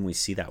other team we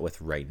see that with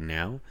right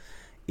now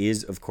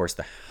is, of course,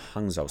 the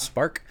Hangzhou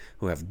Spark,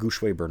 who have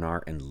Gushui,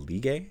 Bernard, and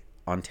Ligue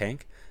on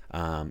tank.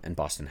 And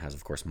Boston has,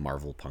 of course,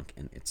 Marvel, Punk,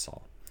 and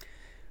Itzal.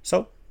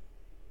 So,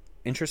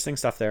 interesting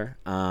stuff there.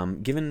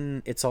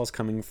 Given Itzal's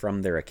coming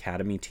from their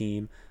academy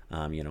team,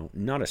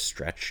 not a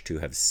stretch to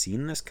have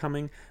seen this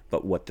coming,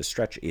 but what the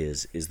stretch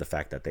is the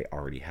fact that they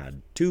already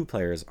had 2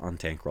 players on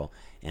tank roll,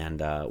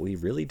 and we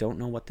really don't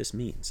know what this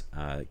means.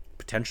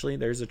 Potentially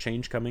there's a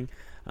change coming,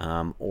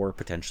 or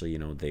potentially,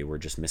 they were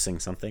just missing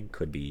something.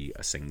 Could be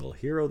a single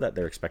hero that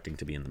they're expecting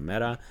to be in the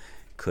meta,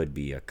 could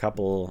be a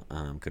couple,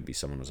 could be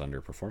someone was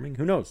underperforming.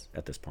 Who knows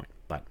at this point,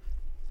 but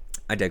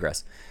I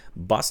digress.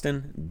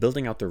 Boston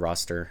building out their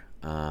roster.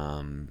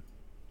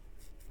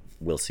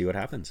 We'll see what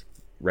happens.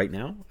 Right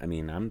now,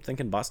 I'm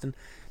thinking Boston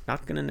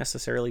not going to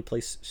necessarily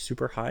place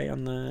super high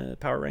on the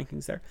power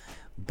rankings there,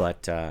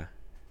 but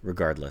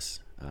regardless,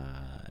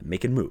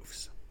 making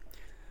moves.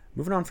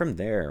 Moving on from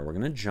there, we're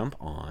going to jump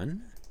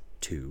on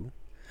to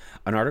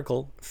an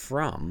article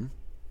from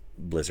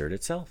Blizzard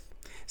itself.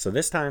 So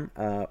this time,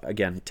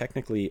 again,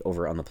 technically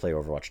over on the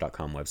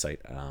playoverwatch.com website,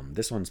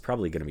 this one's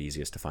probably going to be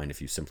easiest to find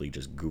if you simply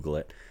just Google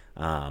it.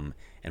 And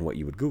what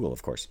you would Google,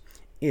 of course,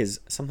 is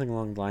something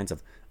along the lines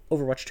of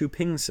Overwatch 2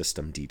 ping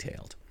system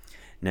detailed.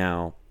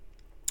 Now,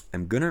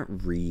 I'm going to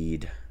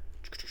read...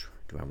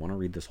 Do I want to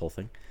read this whole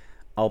thing?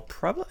 I'll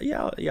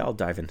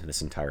dive into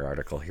this entire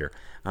article here.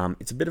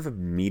 It's a bit of a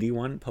meaty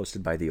one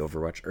posted by the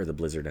Overwatch, or the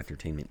Blizzard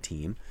Entertainment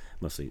team,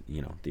 mostly,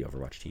 the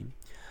Overwatch team.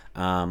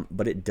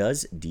 But it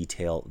does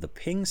detail the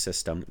ping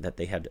system that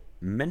they had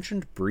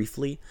mentioned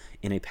briefly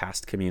in a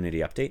past community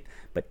update.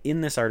 But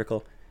in this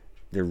article,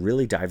 they're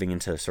really diving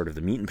into sort of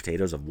the meat and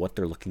potatoes of what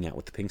they're looking at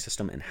with the ping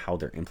system and how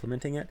they're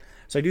implementing it.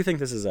 So I do think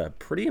this is a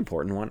pretty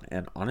important one,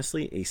 and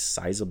honestly a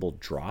sizable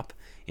drop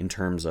in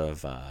terms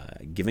of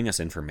giving us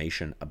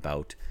information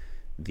about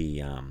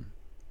the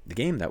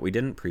game that we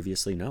didn't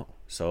previously know.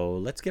 So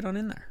let's get on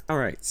in there. All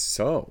right,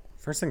 so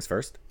first things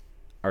first.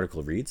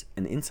 Article reads,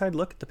 an inside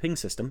look at the ping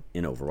system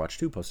in Overwatch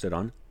 2 posted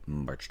on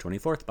March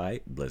 24th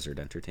by Blizzard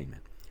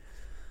Entertainment.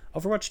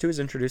 Overwatch 2 is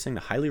introducing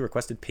the highly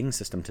requested ping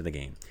system to the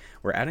game.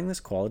 We're adding this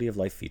quality of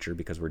life feature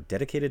because we're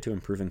dedicated to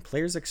improving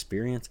players'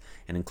 experience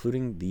and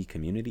including the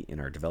community in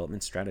our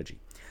development strategy.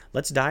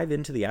 Let's dive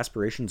into the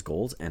aspirations,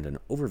 goals, and an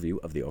overview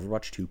of the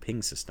Overwatch 2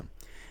 ping system.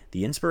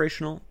 The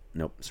inspiration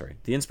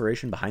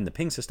behind the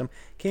ping system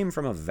came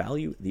from a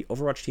value the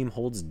Overwatch team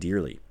holds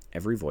dearly.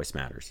 Every voice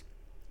matters.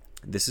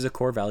 This is a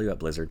core value at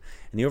Blizzard,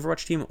 and the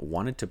Overwatch team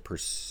wanted to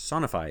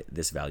personify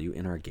this value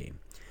in our game.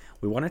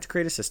 We wanted to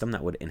create a system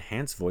that would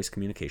enhance voice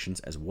communications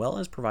as well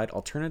as provide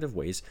alternative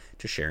ways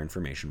to share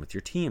information with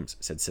your teams,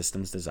 said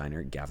systems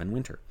designer Gavin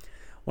Winter.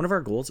 One of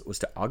our goals was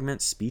to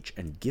augment speech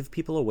and give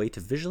people a way to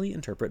visually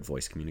interpret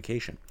voice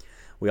communication.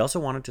 We also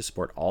wanted to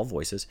support all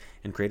voices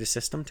and create a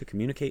system to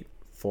communicate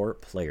for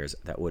players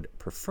that would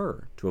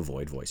prefer to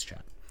avoid voice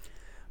chat.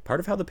 Part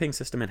of how the ping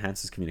system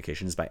enhances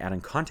communication is by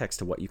adding context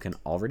to what you can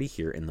already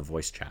hear in the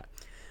voice chat.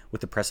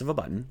 With the press of a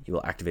button, you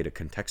will activate a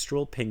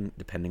contextual ping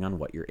depending on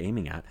what you're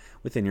aiming at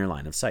within your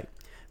line of sight.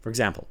 For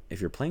example,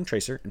 if you're playing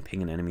Tracer and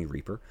ping an enemy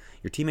Reaper,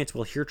 your teammates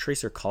will hear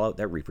Tracer call out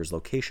that Reaper's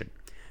location.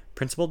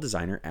 Principal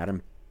designer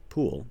Adam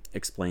Poole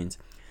explains,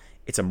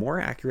 "It's a more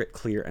accurate,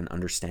 clear, and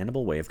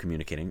understandable way of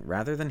communicating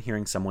rather than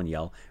hearing someone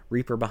yell,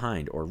 'Reaper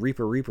behind,' or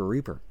 'Reaper, Reaper,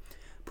 Reaper.'"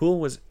 Poole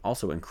was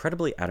also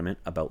incredibly adamant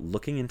about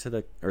looking to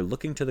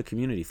the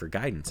community for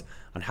guidance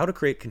on how to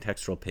create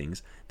contextual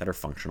pings that are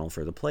functional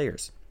for the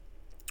players.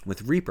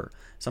 With Reaper,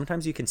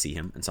 sometimes you can see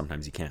him and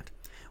sometimes you can't.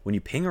 When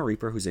you ping a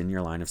Reaper who's in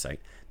your line of sight,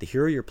 the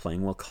hero you're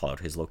playing will call out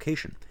his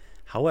location.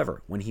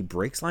 However, when he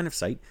breaks line of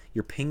sight,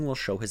 your ping will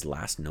show his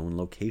last known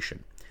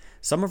location.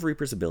 Some of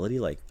Reaper's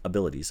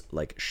abilities,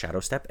 like Shadow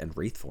Step and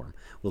Wraith Form,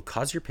 will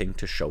cause your ping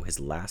to show his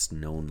last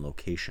known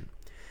location.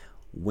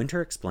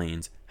 Winter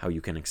explains how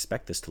you can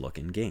expect this to look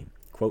in-game.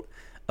 Quote,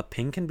 "A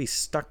ping can be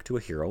stuck to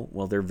a hero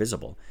while they're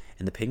visible,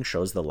 and the ping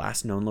shows the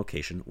last known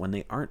location when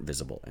they aren't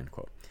visible," end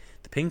quote.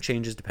 The ping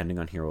changes depending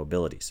on hero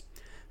abilities.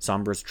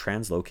 Sombra's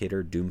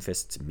Translocator,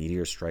 Doomfist's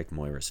Meteor Strike,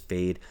 Moira's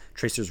Fade,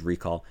 Tracer's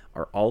Recall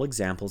are all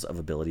examples of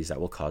abilities that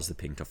will cause the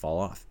ping to fall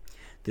off.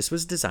 This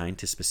was designed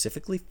to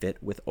specifically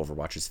fit with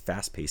Overwatch's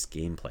fast-paced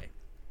gameplay.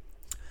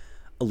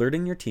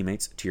 Alerting your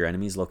teammates to your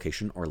enemy's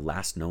location or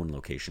last known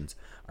locations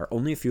are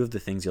only a few of the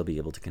things you'll be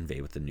able to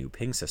convey with the new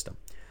ping system.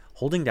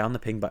 Holding down the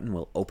ping button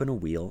will open a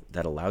wheel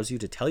that allows you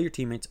to tell your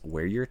teammates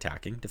where you're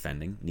attacking,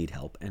 defending, need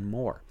help, and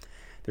more.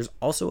 There's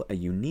also a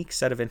unique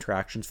set of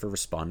interactions for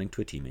responding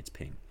to a teammate's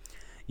ping.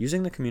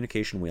 Using the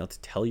communication wheel to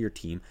tell your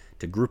team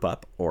to group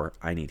up, or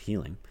 "I need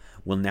healing,"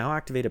 will now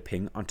activate a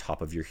ping on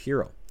top of your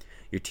hero.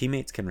 Your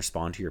teammates can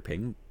respond to your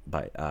ping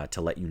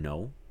to let you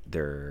know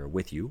they're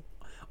with you,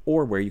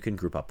 or where you can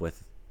group up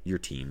with your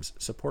team's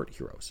support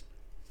heroes.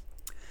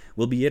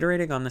 We'll be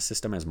iterating on the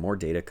system as more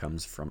data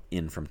comes from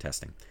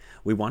testing.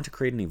 We want to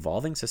create an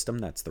evolving system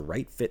that's the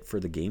right fit for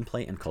the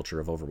gameplay and culture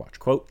of Overwatch.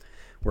 Quote,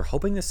 "We're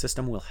hoping this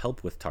system will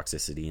help with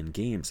toxicity in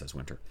games," says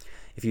Winter.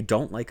 "If you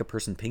don't like a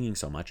person pinging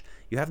so much,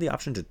 you have the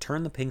option to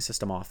turn the ping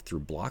system off through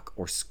block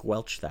or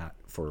squelch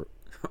for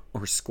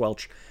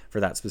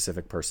that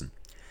specific person.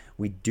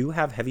 We do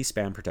have heavy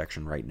spam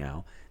protection right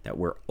now that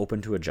we're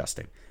open to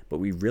adjusting, but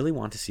we really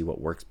want to see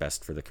what works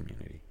best for the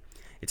community.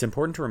 It's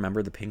important to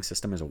remember the ping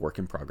system is a work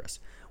in progress.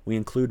 We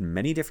include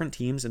many different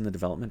teams in the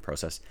development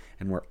process,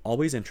 and we're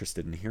always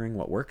interested in hearing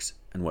what works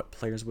and what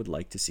players would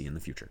like to see in the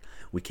future.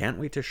 We can't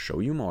wait to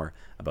show you more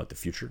about the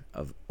future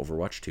of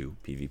Overwatch 2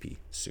 PvP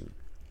soon."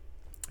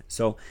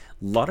 So,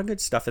 a lot of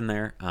good stuff in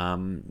there.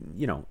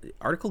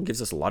 Article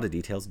gives us a lot of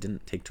details.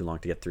 Didn't take too long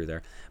to get through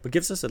there, but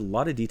gives us a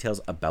lot of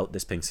details about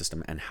this ping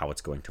system and how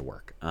it's going to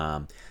work.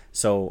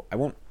 So I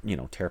won't,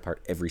 tear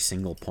apart every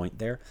single point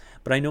there,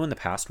 but I know in the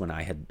past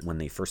when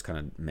they first kind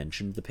of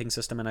mentioned the ping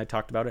system and I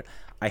talked about it,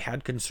 I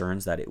had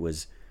concerns that it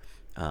was,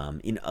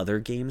 in other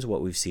games,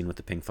 what we've seen with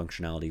the ping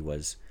functionality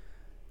was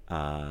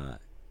not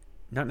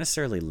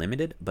necessarily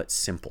limited, but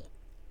simple.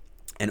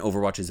 And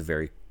Overwatch is a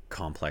very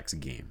complex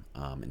game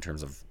in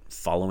terms of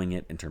following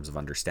it, in terms of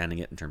understanding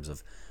it, in terms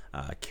of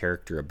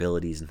character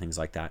abilities and things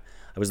like that.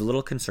 I was a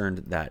little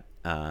concerned that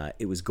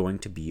it was going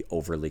to be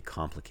overly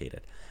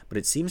complicated, but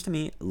it seems to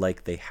me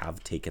like they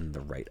have taken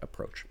the right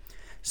approach.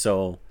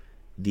 So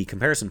the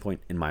comparison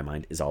point in my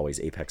mind is always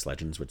Apex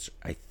Legends, which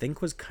I think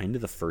was kind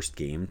of the first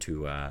game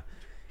to,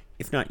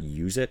 if not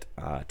use it,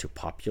 to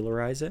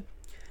popularize it.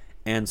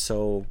 And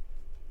so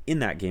in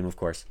that game, of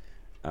course,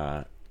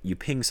 you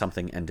ping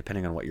something, and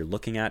depending on what you're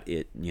looking at,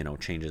 it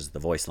changes the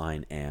voice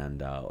line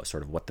and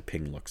sort of what the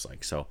ping looks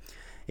like. So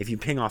if you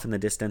ping off in the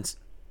distance,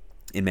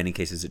 in many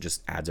cases it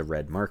just adds a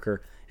red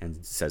marker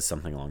and says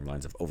something along the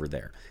lines of "over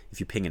there."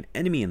 If you ping an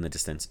enemy in the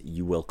distance,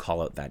 you will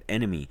call out that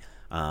enemy,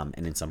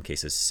 and in some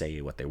cases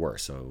say what they were.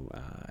 So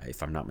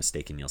if I'm not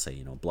mistaken, you'll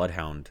say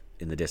 "Bloodhound"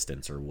 in the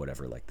distance or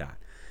whatever like that.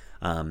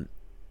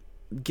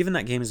 Given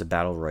that game is a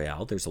battle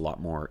royale, there's a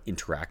lot more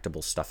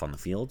interactable stuff on the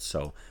field,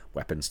 so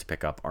weapons to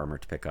pick up, armor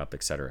to pick up,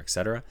 etc.,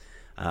 etc.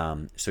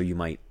 So you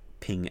might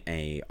ping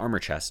a armor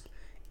chest,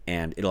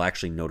 and it'll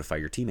actually notify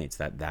your teammates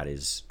that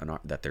there's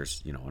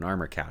an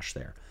armor cache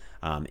there.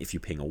 If you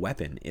ping a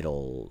weapon,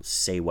 it'll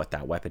say what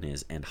that weapon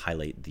is and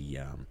highlight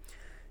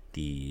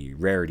the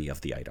rarity of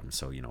the item.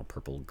 So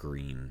purple,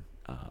 green,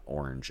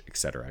 orange,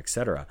 etc.,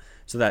 etc.,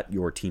 so that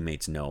your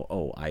teammates know,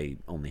 oh, I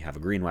only have a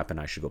green weapon,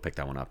 I should go pick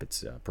that one up,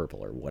 it's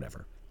purple or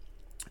whatever.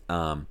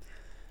 I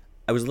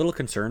was a little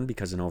concerned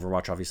because in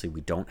Overwatch, obviously, we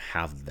don't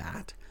have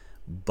that,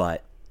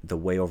 but the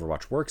way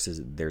Overwatch works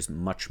is there's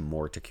much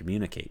more to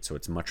communicate, so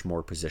it's much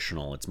more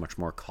positional, it's much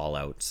more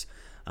call-outs,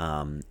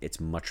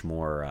 it's much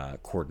more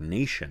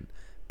coordination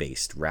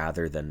based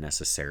rather than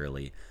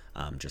necessarily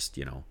just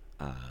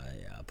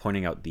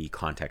pointing out the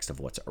context of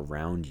what's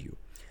around you.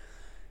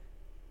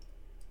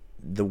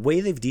 The way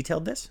they've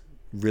detailed this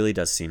really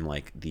does seem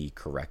like the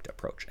correct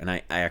approach, and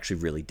I actually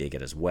really dig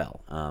it as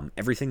well.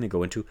 Everything they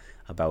go into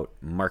about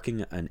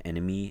marking an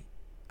enemy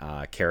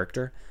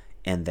character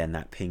and then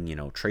that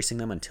ping, tracing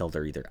them until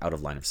they're either out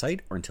of line of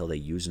sight or until they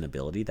use an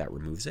ability that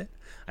removes it,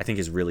 I think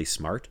is really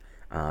smart.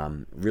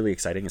 Really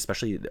exciting,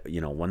 especially,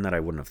 one that I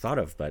wouldn't have thought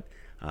of, but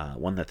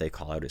one that they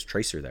call out is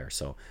Tracer there.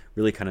 So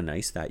really kind of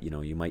nice that,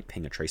 you might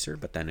ping a Tracer,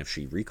 but then if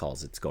she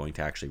recalls, it's going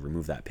to actually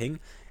remove that ping,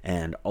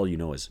 and all you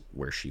know is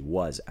where she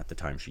was at the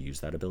time she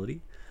used that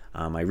ability.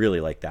 I really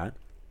like that.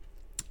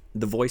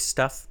 The voice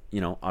stuff,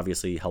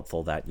 obviously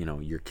helpful that,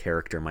 your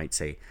character might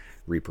say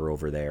Reaper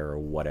over there or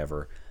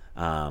whatever.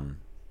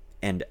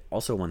 And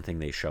also one thing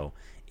they show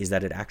is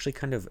that it actually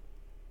kind of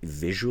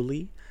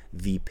visually,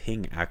 the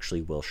ping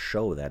actually will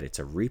show that it's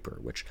a Reaper,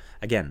 which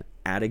again,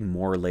 adding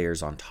more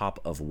layers on top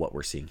of what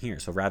we're seeing here.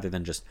 So rather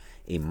than just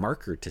a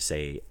marker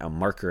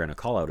and a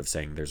call out of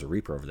saying there's a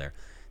Reaper over there,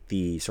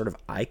 the sort of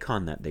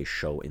icon that they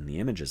show in the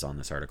images on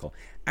this article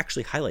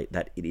actually highlight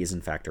that it is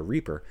in fact a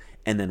Reaper.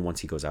 And then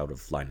once he goes out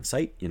of line of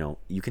sight,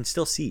 you can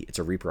still see it's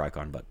a Reaper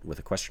icon, but with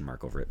a question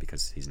mark over it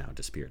because he's now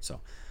disappeared.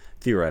 So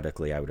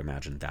theoretically, I would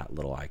imagine that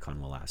little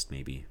icon will last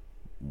maybe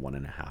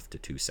 1.5 to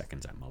 2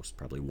 seconds at most,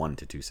 probably 1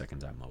 to 2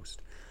 seconds at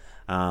most.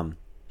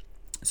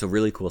 So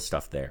really cool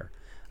stuff there.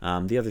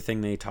 The other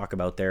thing they talk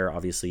about there,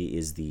 obviously,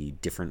 is the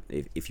different,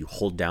 if you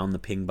hold down the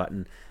ping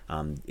button,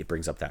 it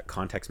brings up that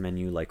context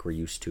menu like we're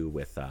used to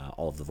with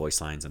all of the voice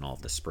lines and all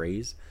of the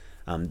sprays.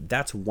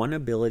 That's one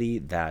ability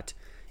that,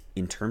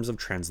 in terms of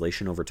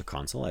translation over to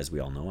console, as we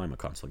all know, I'm a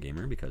console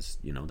gamer because,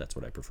 that's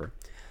what I prefer.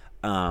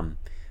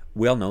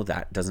 We all know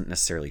that doesn't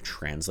necessarily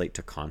translate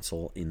to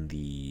console in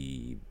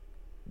the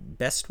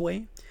best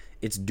way.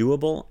 It's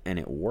doable and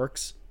it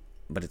works,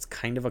 but it's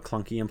kind of a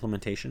clunky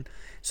implementation.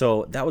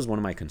 So that was one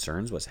of my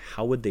concerns, was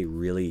how would they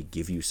really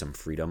give you some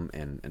freedom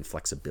and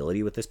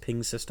flexibility with this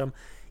ping system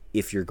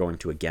if you're going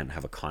to, again,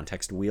 have a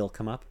context wheel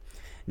come up.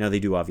 Now,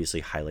 they do obviously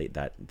highlight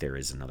that there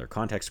is another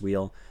context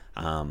wheel,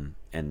 and,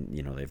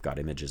 they've got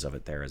images of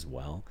it there as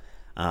well.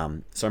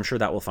 So I'm sure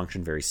that will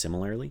function very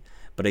similarly,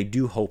 but I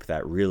do hope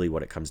that really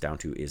what it comes down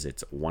to is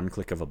it's one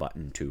click of a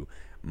button to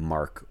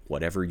mark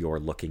whatever you're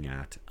looking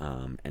at,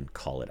 and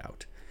call it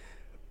out.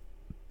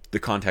 The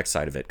context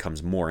side of it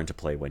comes more into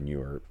play when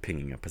you're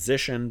pinging a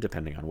position,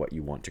 depending on what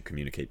you want to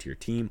communicate to your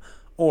team,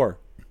 or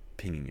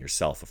pinging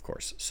yourself, of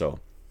course. So,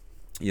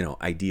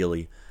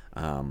 ideally,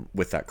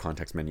 with that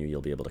context menu,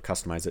 you'll be able to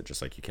customize it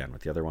just like you can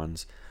with the other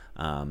ones.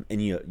 And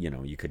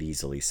you could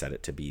easily set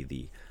it to be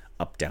the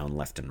up, down,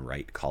 left, and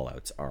right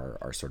callouts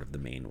are sort of the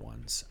main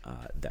ones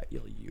that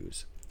you'll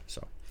use.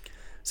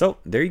 So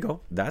there you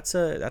go. That's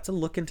a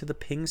look into the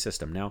ping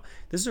system. Now,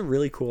 this is a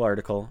really cool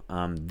article.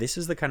 This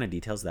is the kind of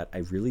details that I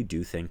really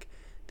do think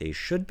they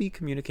should be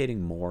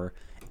communicating more,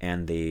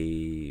 and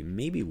they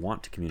maybe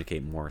want to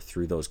communicate more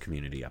through those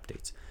community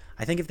updates.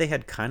 I think if they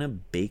had kind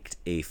of baked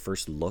a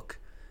first look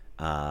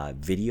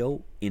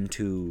video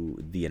into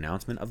the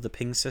announcement of the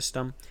ping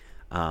system,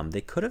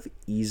 they could have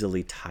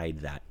easily tied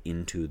that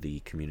into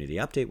the community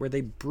update where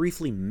they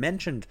briefly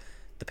mentioned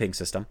the ping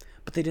system,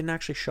 but they didn't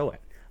actually show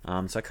it.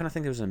 So I kind of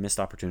think there was a missed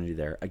opportunity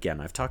there. Again,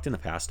 I've talked in the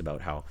past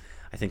about how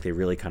I think they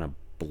really kind of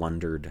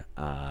blundered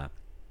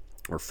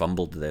or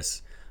fumbled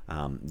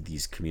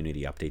these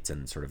community updates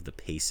and sort of the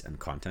pace and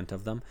content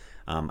of them.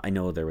 I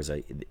know there was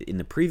in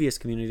the previous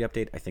community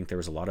update, I think there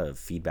was a lot of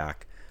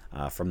feedback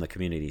from the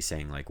community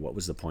saying, like, what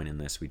was the point in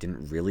this? We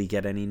didn't really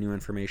get any new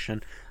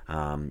information.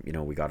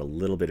 We got a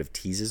little bit of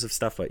teases of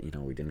stuff, but,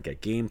 we didn't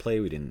get gameplay.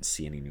 We didn't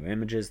see any new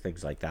images,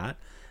 things like that.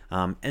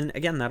 And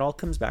again, that all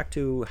comes back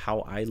to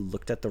how I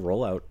looked at the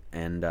rollout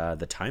and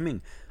the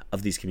timing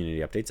of these community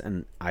updates.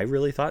 And I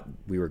really thought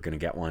we were going to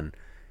get one,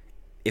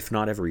 if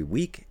not every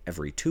week,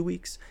 every 2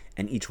 weeks.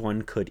 And each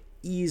one could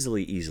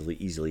easily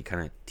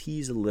kind of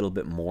tease a little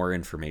bit more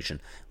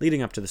information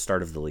leading up to the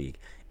start of the league.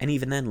 And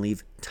even then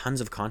leave tons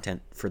of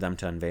content for them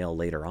to unveil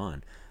later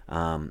on.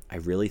 I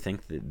really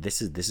think that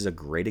this is a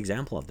great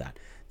example of that.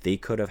 They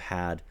could have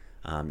had...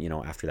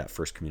 after that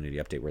first community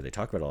update where they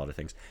talk about a lot of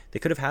things, they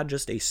could have had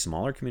just a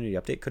smaller community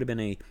update. Could have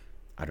been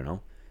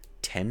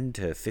 10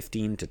 to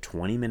 15 to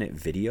 20 minute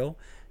video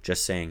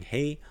just saying,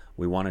 hey,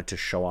 we wanted to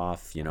show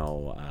off,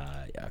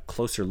 a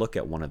closer look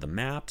at one of the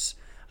maps,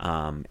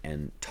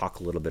 and talk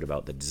a little bit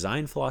about the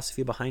design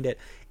philosophy behind it,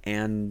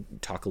 and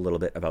talk a little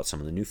bit about some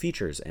of the new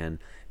features. And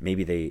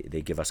maybe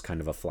they give us kind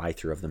of a fly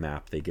through of the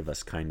map. They give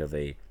us kind of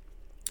a,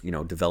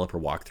 developer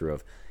walkthrough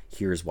of,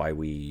 here's why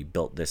we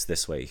built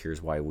this way.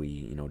 Here's why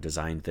we,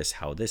 designed this,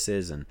 how this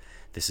is, and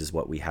this is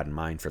what we had in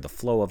mind for the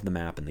flow of the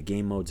map and the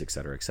game modes, et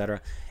cetera, et cetera.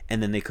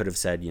 And then they could have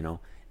said,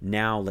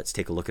 now let's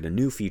take a look at a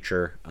new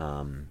feature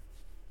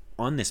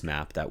on this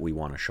map that we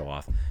want to show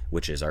off,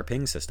 which is our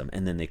ping system.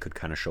 And then they could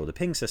kind of show the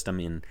ping system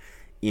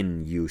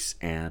in use,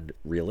 and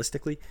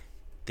realistically,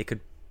 they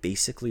could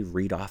basically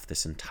read off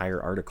this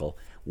entire article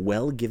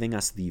while giving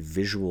us the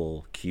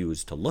visual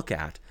cues to look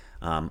at.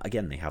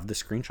 Again, they have the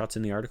screenshots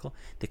in the article.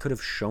 They could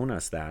have shown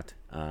us that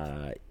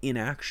in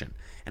action,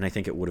 and I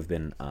think it would have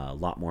been a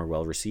lot more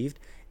well received.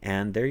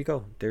 And there you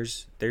go.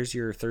 There's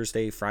your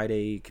Thursday,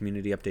 Friday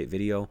community update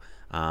video.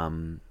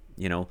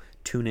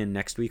 Tune in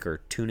next week,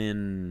 or tune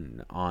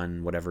in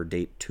on whatever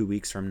date 2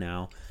 weeks from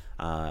now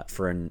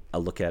for a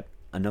look at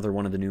another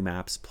one of the new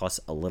maps plus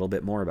a little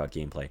bit more about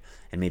gameplay.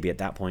 And maybe at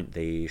that point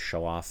they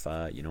show off,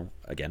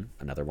 again,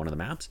 another one of the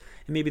maps.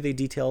 And maybe they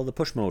detail the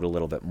push mode a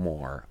little bit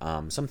more.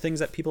 Some things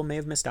that people may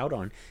have missed out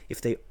on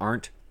if they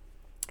aren't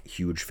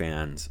huge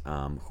fans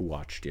who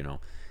watched,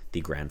 the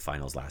grand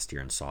finals last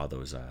year and saw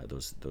those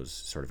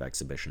sort of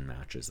exhibition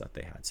matches that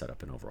they had set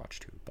up in Overwatch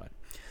 2. But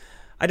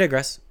I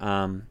digress.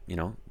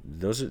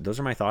 Those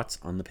are my thoughts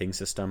on the ping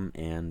system,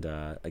 and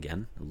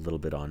again, a little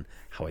bit on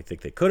how I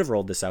think they could have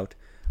rolled this out.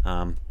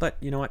 But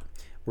you know what?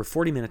 We're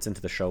 40 minutes into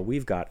the show.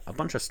 We've got a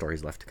bunch of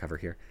stories left to cover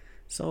here,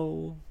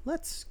 so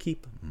let's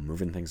keep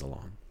moving things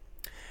along.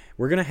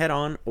 We're gonna head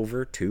on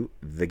over to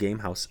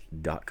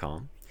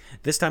thegamehouse.com.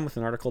 This time with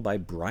an article by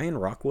Brian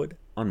Rockwood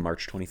on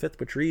March 25th,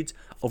 which reads,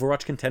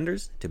 Overwatch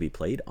contenders to be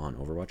played on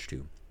Overwatch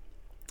 2.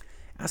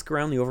 Ask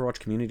around the Overwatch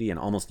community and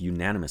almost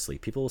unanimously,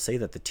 people will say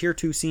that the Tier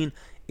 2 scene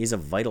is a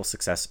vital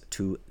success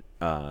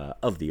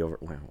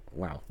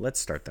let's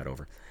start that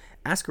over.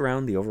 Ask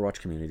around the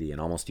Overwatch community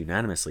and almost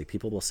unanimously,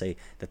 people will say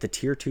that the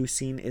Tier 2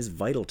 scene is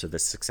vital to the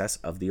success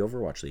of the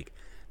Overwatch League.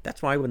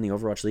 That's why when the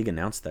Overwatch League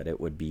announced that it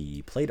would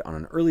be played on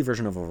an early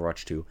version of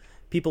Overwatch 2,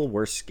 people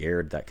were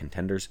scared that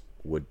contenders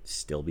would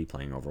still be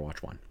playing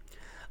Overwatch 1.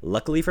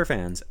 Luckily for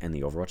fans and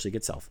the Overwatch League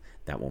itself,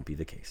 that won't be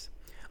the case.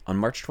 On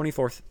March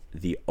 24th,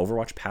 the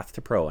Overwatch Path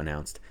to Pro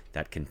announced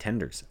that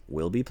contenders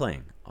will be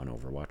playing on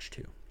Overwatch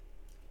 2.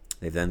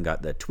 They've then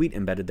got the tweet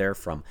embedded there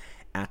from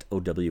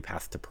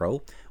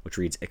 @OWPathToPro, which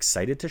reads,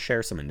 excited to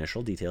share some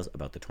initial details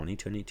about the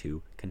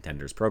 2022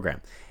 Contenders program,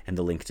 and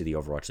the link to the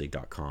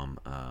OverwatchLeague.com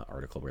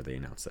article where they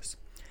announced this.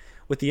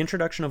 With the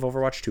introduction of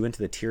Overwatch 2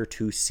 into the Tier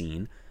 2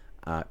 scene,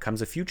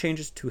 comes a few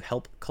changes to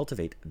help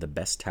cultivate the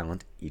best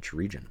talent each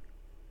region.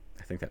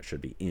 I think that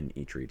should be in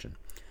each region.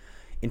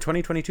 In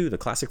 2022, the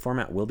Classic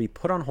format will be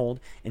put on hold,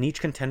 and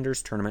each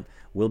Contenders tournament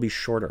will be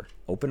shorter,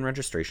 open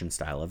registration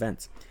style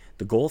events.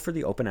 The goal for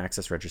the open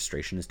access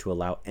registration is to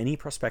allow any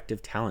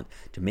prospective talent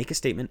to make a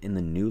statement in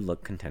the new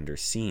look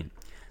Contenders scene.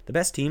 The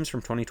best teams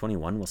from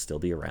 2021 will still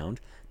be around.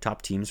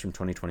 Top teams from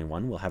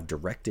 2021 will have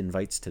direct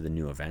invites to the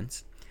new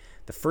events.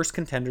 The first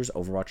Contenders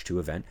Overwatch 2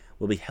 event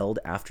will be held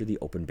after the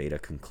open beta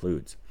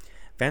concludes.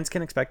 Fans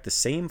can expect the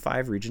same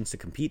 5 regions to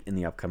compete in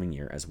the upcoming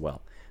year as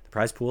well. The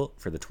prize pool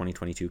for the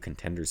 2022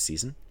 Contenders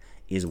season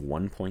is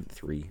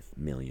 $1.3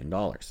 million.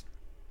 I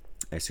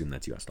assume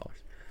that's US dollars.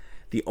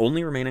 The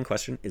only remaining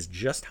question is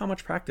just how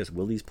much practice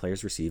will these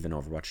players receive in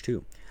Overwatch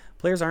 2?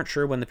 Players aren't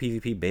sure when the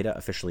PvP beta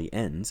officially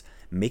ends,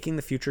 making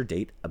the future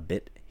date a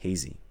bit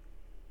hazy.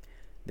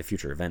 The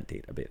future event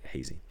date a bit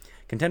hazy.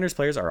 Contenders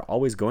players are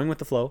always going with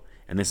the flow,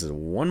 and this is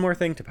one more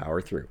thing to power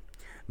through.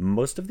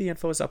 Most of the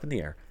info is up in the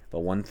air,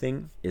 but one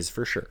thing is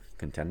for sure.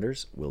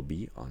 Contenders will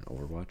be on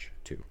Overwatch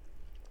 2.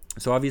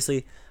 So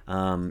obviously,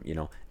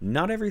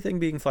 not everything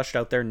being fleshed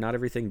out there, not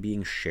everything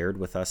being shared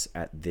with us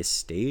at this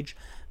stage,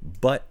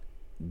 but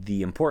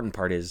the important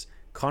part is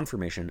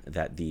confirmation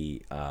that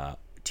the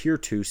Tier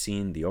 2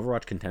 scene, the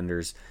Overwatch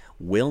contenders,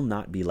 will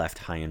not be left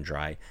high and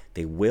dry.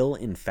 They will,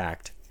 in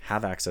fact,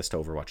 have access to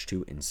Overwatch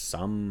 2 in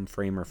some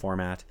frame or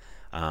format,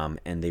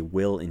 and they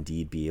will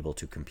indeed be able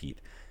to compete.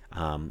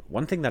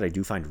 One thing that I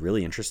do find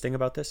really interesting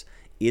about this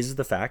is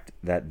the fact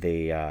that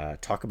they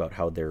talk about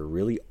how they're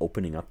really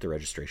opening up the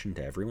registration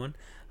to everyone.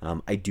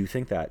 I do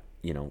think that,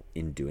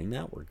 in doing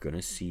that, we're going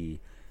to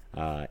see,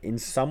 in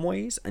some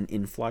ways, an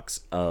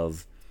influx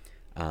of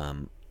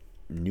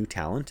new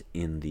talent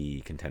in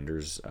the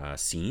contenders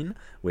scene,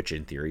 which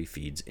in theory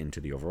feeds into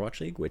the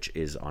Overwatch League, which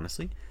is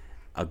honestly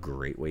a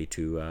great way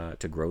to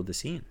grow the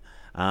scene.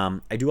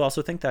 I do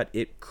also think that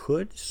it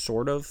could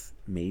sort of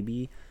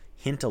maybe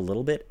hint a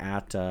little bit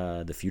at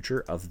the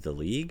future of the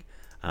league.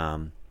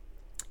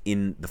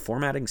 In the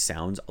formatting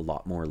sounds a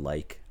lot more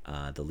like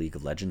the League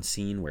of Legends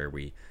scene, where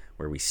we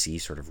see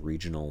sort of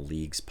regional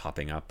leagues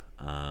popping up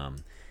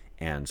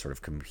and sort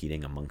of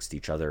competing amongst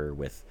each other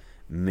with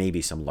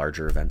maybe some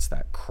larger events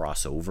that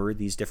cross over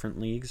these different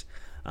leagues.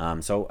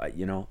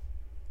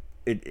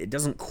 It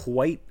doesn't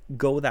quite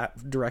go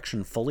that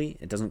direction fully.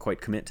 It doesn't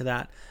quite commit to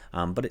that,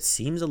 but it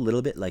seems a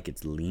little bit like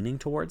it's leaning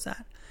towards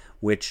that,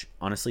 which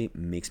honestly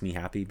makes me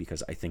happy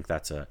because I think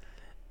that's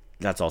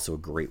also a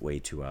great way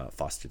to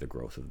foster the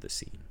growth of the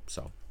scene.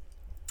 So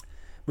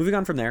moving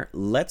on from there,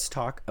 let's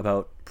talk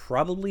about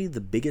probably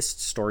the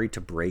biggest story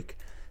to break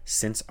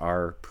since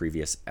our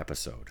previous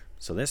episode.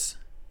 So this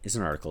is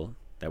an article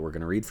that we're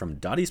going to read from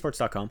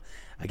 .esports.com.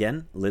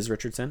 Again, Liz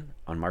Richardson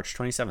on March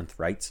 27th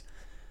writes,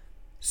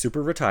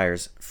 Super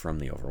retires from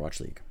the Overwatch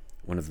League.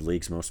 One of the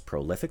league's most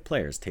prolific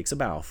players takes a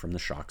bow from the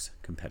Shock's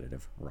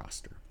competitive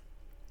roster.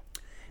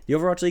 The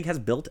Overwatch League has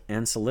been built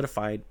and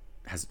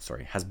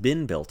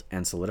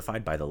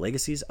solidified by the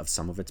legacies of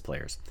some of its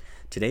players.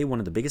 Today, one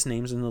of the biggest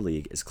names in the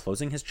league is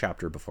closing his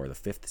chapter before the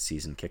 5th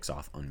season kicks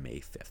off on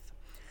May 5th.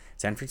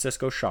 San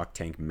Francisco Shock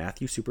tank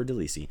Matthew Super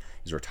DeLisi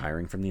is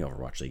retiring from the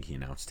Overwatch League, he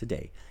announced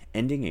today,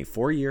 ending a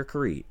 4-year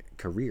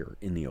career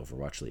in the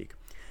Overwatch League.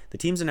 The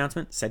team's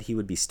announcement said he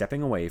would be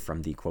stepping away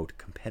from the, quote,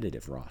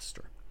 competitive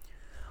roster.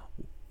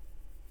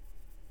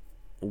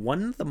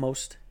 One of the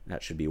most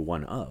that should be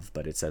one of,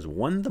 but it says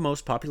one of the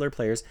most popular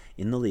players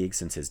in the league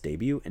since his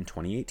debut in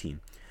 2018.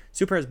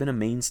 Super has been a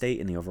mainstay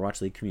in the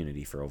Overwatch League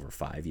community for over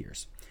 5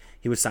 years.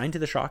 He was signed to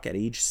the Shock at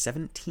age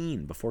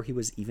 17 before he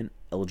was even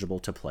eligible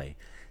to play,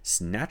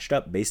 snatched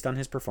up based on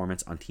his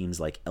performance on teams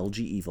like LG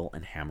Evil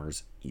and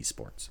Hammers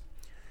Esports.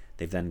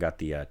 They've then got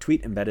the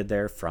tweet embedded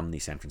there from the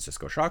San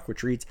Francisco Shock,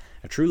 which reads,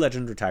 "A true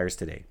legend retires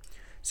today.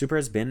 Super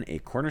has been a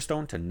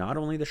cornerstone to not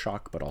only the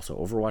Shock, but also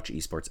Overwatch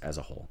esports as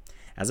a whole.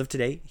 As of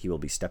today, he will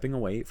be stepping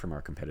away from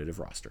our competitive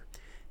roster.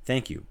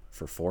 Thank you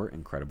for 4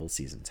 incredible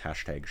seasons.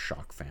 Hashtag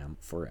ShockFam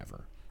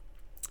forever."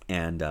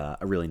 And a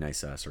really nice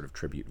sort of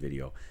tribute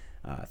video,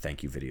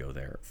 thank you video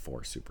there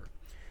for Super.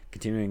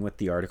 Continuing with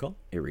the article,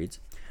 it reads,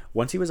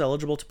 "Once he was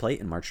eligible to play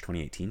in March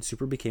 2018,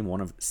 Super became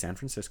one of San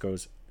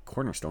Francisco's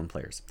cornerstone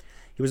players.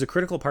 He was a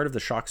critical part of the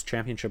Shock's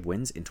championship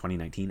wins in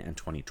 2019 and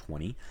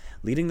 2020,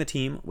 leading the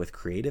team with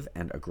creative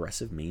and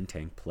aggressive main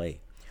tank play.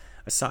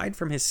 Aside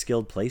from his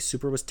skilled play,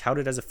 Super was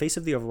touted as a face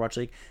of the Overwatch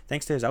League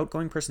thanks to his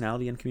outgoing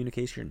personality and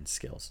communication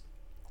skills.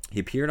 He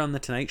appeared on The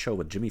Tonight Show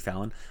with Jimmy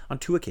Fallon on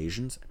 2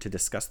 occasions to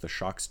discuss the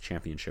Shock's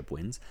championship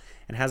wins,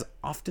 and has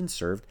often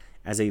served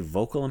as a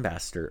vocal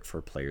ambassador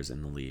for players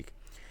in the league.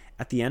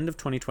 At the end of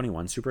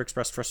 2021, Super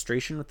expressed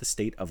frustration with the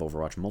state of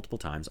Overwatch multiple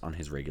times on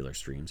his regular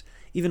streams,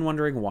 even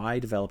wondering why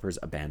developers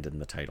abandoned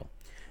the title.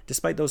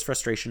 Despite those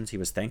frustrations, he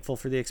was thankful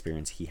for the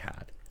experience he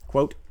had.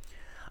 Quote,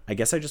 "I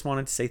guess I just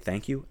wanted to say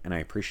thank you, and I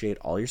appreciate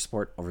all your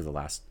support over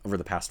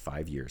the past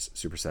 5 years,"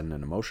 Super said in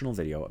an emotional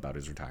video about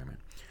his retirement.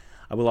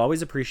 "I will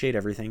always appreciate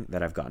everything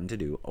that I've gotten to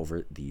do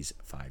over these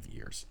 5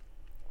 years."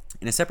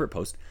 In a separate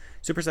post,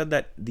 Super said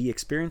that the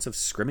experience of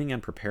scrimming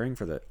and preparing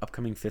for the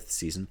upcoming 5th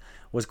season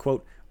was,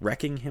 quote,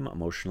 "wrecking him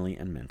emotionally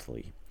and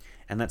mentally,"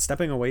 and that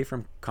stepping away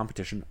from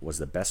competition was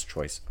the best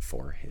choice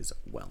for his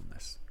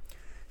wellness.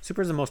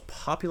 Super is the most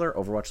popular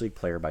Overwatch League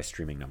player by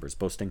streaming numbers,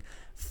 boasting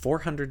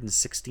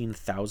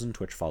 416,000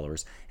 Twitch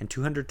followers and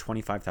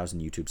 225,000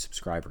 YouTube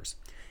subscribers.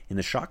 In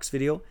the Shocks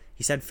video,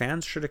 he said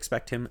fans should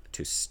expect him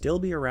to still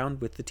be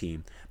around with the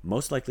team,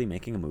 most likely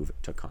making a move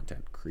to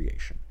content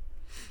creation.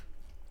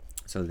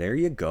 So there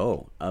you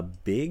go. A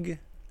big,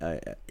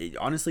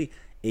 honestly,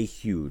 a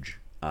huge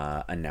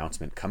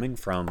announcement coming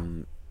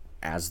from,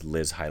 as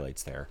Liz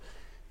highlights there,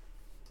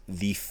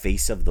 the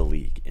face of the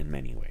league in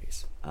many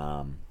ways.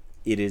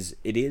 It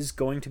is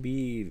going to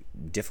be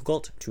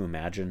difficult to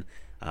imagine,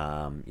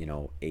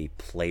 a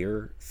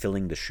player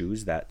filling the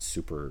shoes that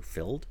Super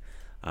filled,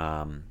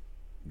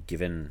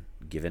 given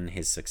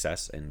his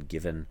success and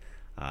given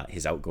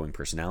his outgoing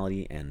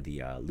personality and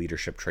the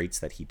leadership traits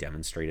that he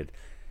demonstrated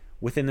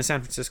within the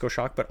San Francisco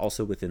Shock, but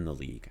also within the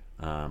league.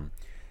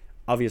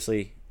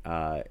 Obviously,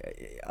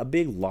 a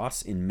big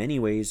loss in many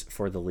ways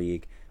for the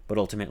league, but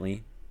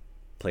ultimately,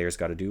 players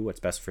got to do what's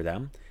best for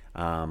them.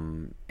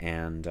 And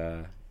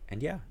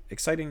yeah,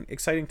 exciting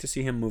to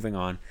see him moving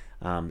on.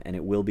 And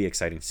it will be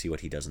exciting to see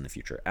what he does in the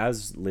future.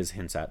 As Liz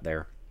hints at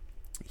there,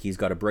 he's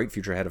got a bright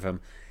future ahead of him.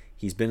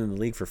 He's been in the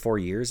league for 4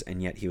 years,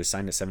 and yet he was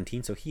signed at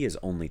 17, so he is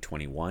only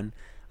 21.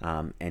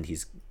 And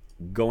he's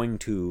going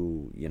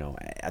to,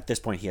 at this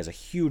point, he has a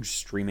huge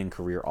streaming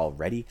career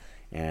already,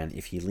 and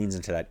if he leans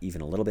into that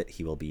even a little bit,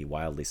 he will be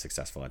wildly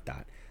successful at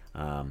that.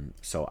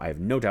 So I have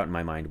no doubt in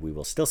my mind we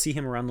will still see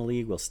him around the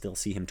league. We'll still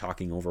see him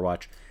talking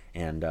Overwatch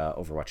and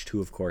Overwatch 2,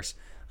 of course.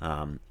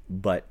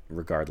 But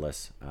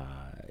regardless,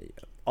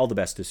 all the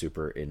best to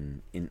Super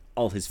in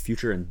all his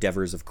future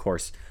endeavors, of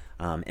course,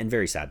 and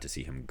very sad to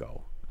see him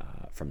go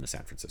from the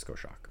San Francisco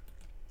Shock.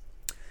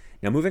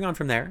 Now, moving on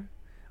from there,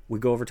 we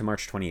go over to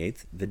March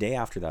 28th, the day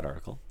after that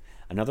article.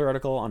 Another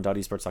article on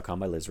 .esports.com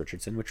by Liz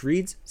Richardson, which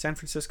reads, "San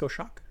Francisco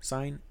Shock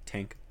sign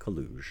Tank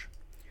Kaluge."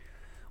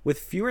 With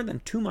fewer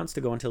than 2 months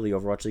to go until the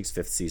Overwatch League's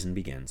 5th season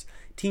begins,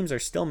 teams are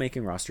still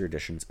making roster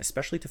additions,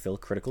 especially to fill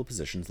critical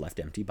positions left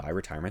empty by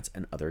retirements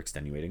and other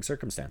extenuating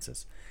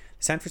circumstances.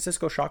 The San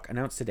Francisco Shock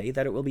announced today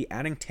that it will be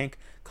adding tank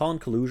Colin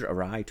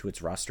Kaluge-Arai to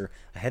its roster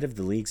ahead of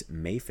the league's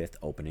May 5th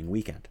opening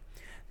weekend.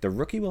 The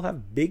rookie will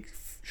have big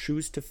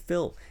shoes to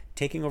fill,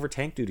 taking over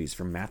tank duties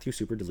from Matthew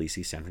Super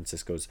DeLisi, San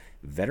Francisco's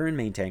veteran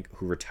main tank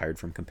who retired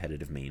from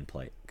competitive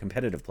play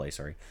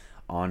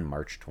on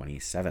March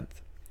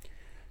 27th.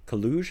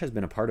 Kaluge has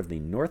been a part of the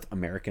North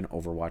American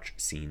Overwatch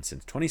scene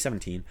since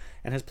 2017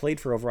 and has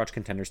played for Overwatch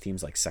contenders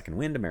teams like Second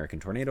Wind,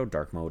 American Tornado,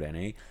 Dark Mode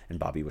NA, and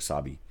Bobby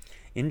Wasabi.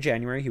 In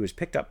January, he was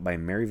picked up by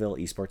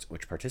Maryville Esports,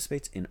 which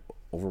participates in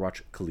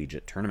Overwatch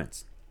collegiate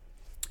tournaments.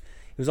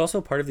 He was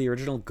also part of the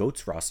original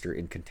GOATS roster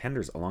in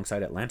Contenders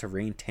alongside Atlanta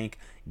Reign tank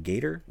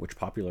Gator, which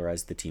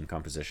popularized the team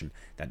composition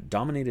that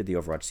dominated the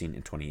Overwatch scene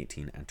in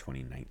 2018 and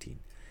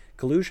 2019.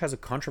 Kaluge has a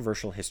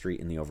controversial history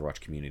in the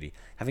Overwatch community,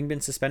 having been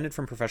suspended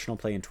from professional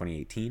play in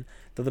 2018,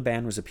 though the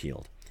ban was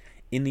appealed.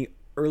 In the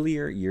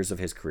earlier years of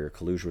his career,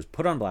 Kaluge was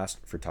put on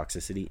blast for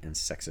toxicity and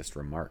sexist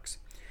remarks.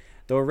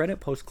 Though a Reddit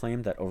post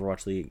claimed that the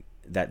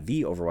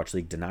Overwatch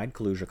League denied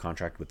Kaluge a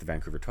contract with the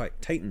Vancouver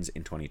Titans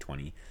in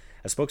 2020,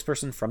 a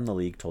spokesperson from the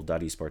league told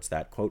 .esports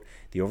that, quote,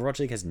 "The Overwatch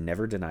League has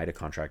never denied a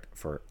contract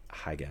for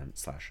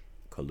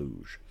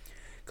Hygan/Kaluge."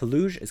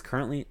 Kaluj is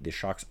currently the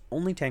Shock's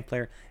only tank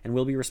player and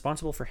will be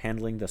responsible for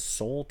handling the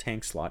sole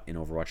tank slot in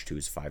Overwatch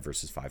 2's 5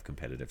 vs 5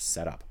 competitive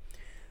setup.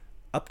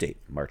 Update,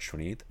 March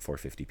 28th,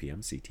 4:50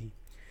 p.m. CT.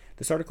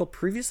 This article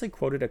previously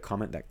quoted a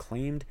comment that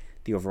claimed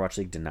the Overwatch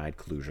League denied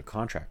Kaluj a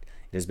contract.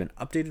 It has been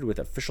updated with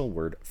official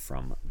word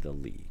from the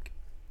league.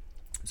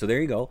 So there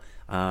you go.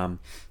 I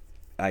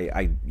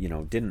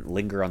didn't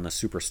linger on the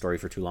Super story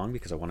for too long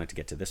because I wanted to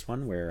get to this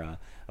one where,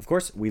 of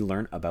course, we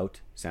learn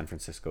about San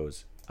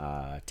Francisco's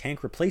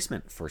tank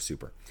replacement for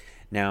Super.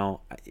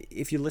 Now,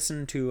 if you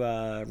listen to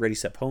Ready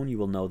Set Pwn, you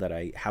will know that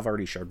I have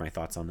already shared my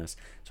thoughts on this,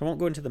 so I won't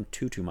go into them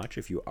too much.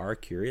 If you are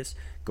curious,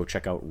 go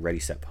check out Ready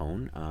Set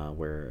Pwn,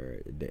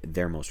 where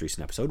their most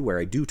recent episode, where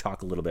I do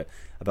talk a little bit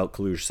about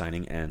Kaluj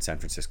signing and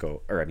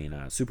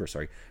Super,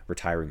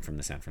 retiring from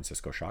the San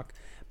Francisco Shock.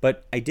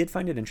 But I did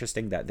find it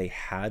interesting that they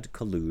had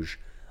Kaluj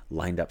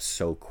lined up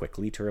so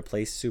quickly to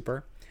replace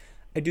Super.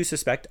 I do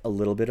suspect a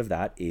little bit of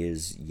that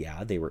is,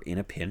 they were in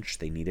a pinch.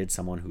 They needed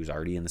someone who's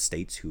already in the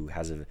States, who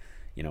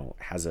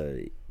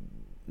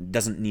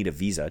doesn't need a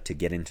visa to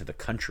get into the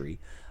country,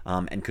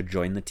 and could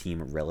join the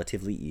team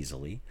relatively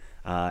easily,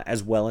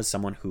 as well as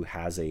someone who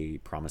has a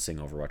promising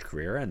Overwatch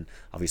career. And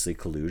obviously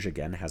Kaluj,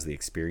 again, has the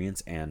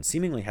experience and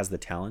seemingly has the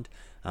talent,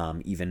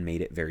 even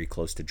made it very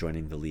close to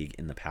joining the league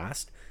in the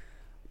past.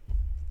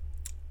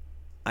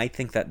 I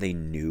think that they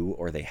knew,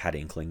 or they had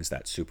inklings,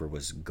 that Super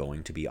was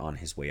going to be on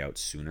his way out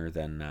sooner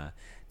than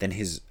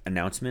his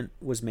announcement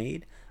was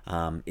made.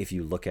 If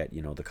you look at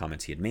the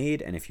comments he had made,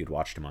 and if you'd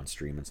watched him on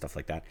stream and stuff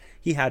like that,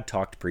 he had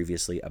talked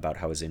previously about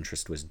how his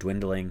interest was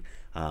dwindling,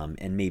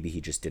 and maybe he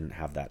just didn't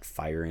have that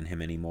fire in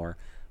him anymore.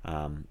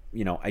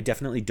 I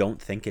definitely don't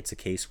think it's a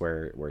case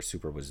where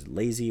Super was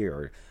lazy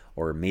or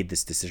made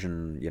this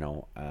decision,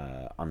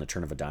 on the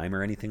turn of a dime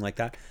or anything like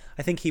that.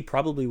 I think he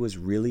probably was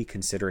really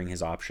considering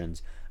his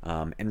options,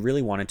 and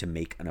really wanted to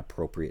make an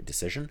appropriate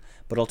decision.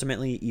 But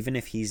ultimately, even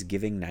if he's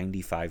giving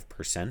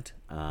 95%,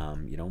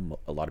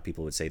 a lot of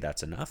people would say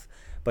that's enough.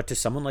 But to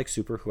someone like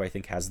Super, who I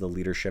think has the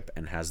leadership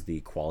and has the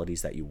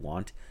qualities that you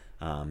want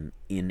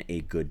in a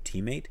good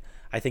teammate,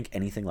 I think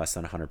anything less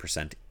than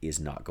 100% is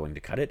not going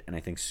to cut it. And I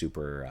think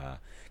Super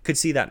could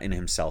see that in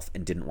himself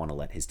and didn't want to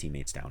let his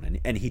teammates down.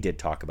 And he did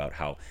talk about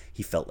how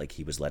he felt like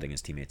he was letting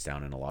his teammates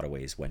down in a lot of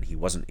ways when he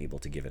wasn't able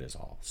to give it his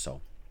all.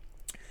 So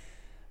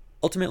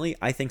ultimately,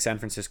 I think San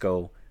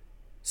Francisco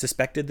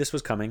suspected this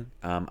was coming.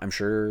 I'm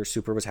sure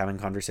Super was having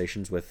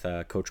conversations with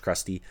Coach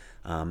Krusty,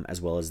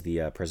 as well as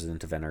the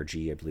president of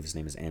NRG. I believe his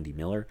name is Andy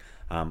Miller.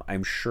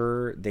 I'm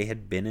sure they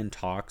had been in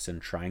talks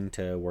and trying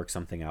to work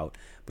something out,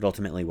 but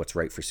ultimately what's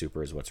right for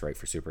Super is what's right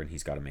for Super, and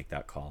he's got to make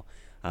that call.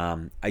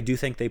 I do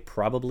think they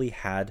probably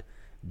had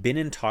been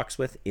in talks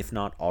with, if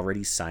not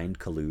already signed,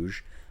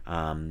 Kaluj,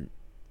 and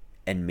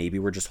maybe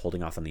we're just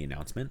holding off on the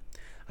announcement.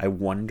 I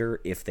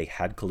wonder if they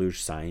had Kaluj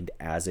signed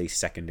as a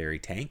secondary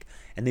tank,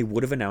 and they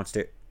would have announced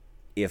it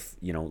if,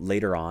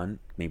 later on,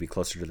 maybe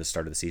closer to the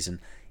start of the season,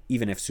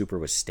 even if Super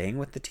was staying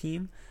with the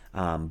team.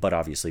 But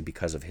obviously,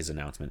 because of his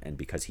announcement and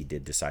because he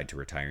did decide to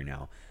retire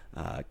now,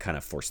 kind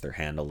of forced their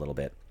hand a little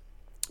bit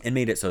and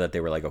made it so that they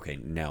were like, okay,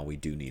 now we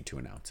do need to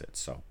announce it.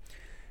 So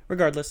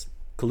regardless,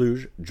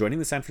 Kaluj joining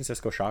the San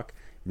Francisco Shock,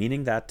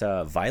 meaning that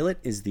Violet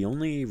is the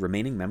only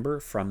remaining member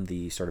from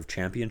the sort of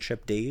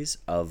championship days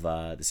of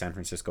the San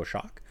Francisco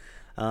Shock.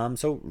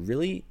 So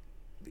really,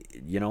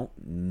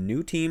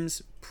 new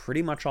teams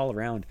pretty much all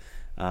around.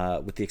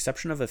 With the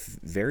exception of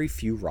very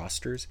few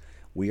rosters,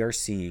 we are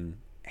seeing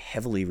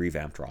heavily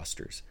revamped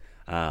rosters.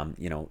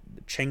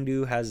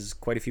 Chengdu has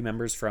quite a few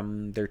members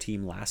from their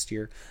team last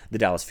year. The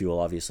Dallas Fuel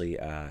obviously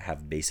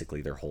have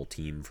basically their whole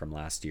team from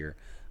last year,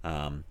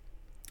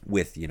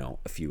 with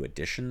a few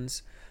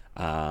additions.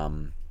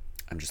 I'm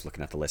just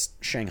looking at the list.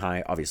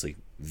 Shanghai, obviously,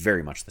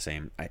 very much the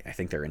same. I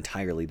think they're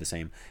entirely the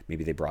same.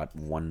 Maybe they brought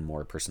one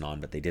more person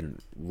on, but they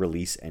didn't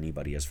release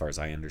anybody as far as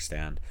I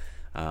understand.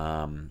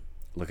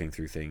 Looking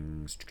through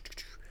things.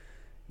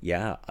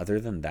 Yeah, other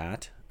than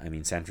that,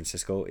 San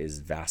Francisco is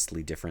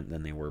vastly different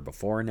than they were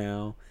before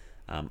now.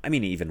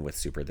 Even with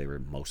Super, they were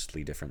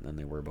mostly different than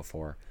they were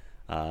before.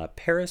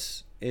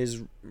 Paris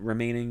is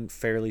remaining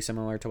fairly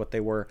similar to what they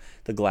were.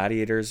 The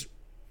Gladiators,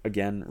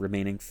 again,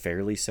 remaining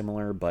fairly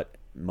similar, but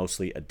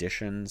mostly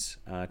additions,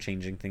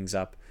 changing things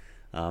up.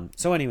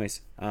 So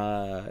anyways,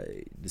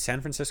 the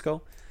San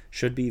Francisco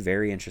should be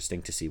very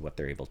interesting to see what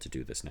they're able to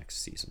do this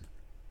next season.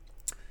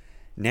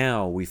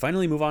 Now, we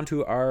finally move on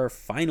to our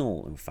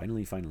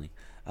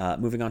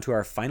moving on to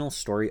our final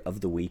story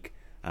of the week.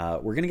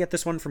 We're going to get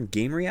this one from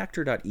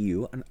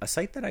GameReactor.eu, a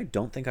site that I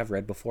don't think I've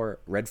read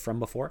from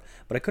before,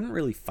 but I couldn't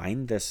really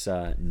find this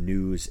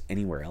news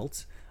anywhere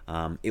else.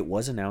 It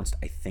was announced,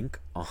 I think,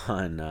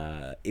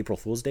 on April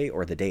Fool's Day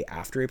or the day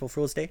after April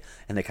Fool's Day,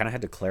 and they kind of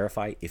had to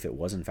clarify if it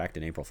was in fact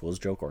an April Fool's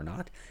joke or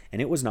not, and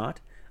it was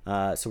not.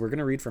 So we're going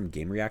to read from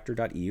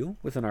GameReactor.eu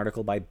with an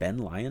article by Ben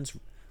Lyons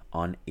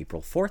on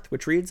April 4th,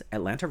 which reads,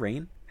 Atlanta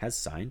Reign has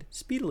signed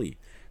speedily.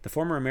 The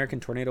former American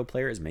Tornado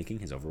player is making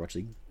his Overwatch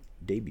League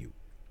debut.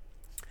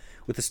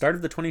 With the start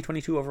of the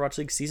 2022 Overwatch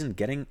League season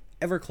getting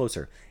ever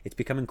closer, it's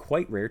becoming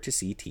quite rare to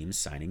see teams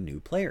signing new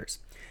players.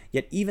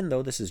 Yet even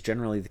though this is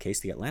generally the case,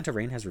 the Atlanta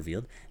Reign has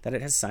revealed that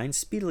it has signed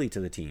Speedily to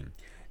the team.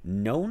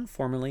 Known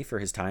formerly for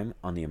his time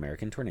on the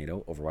American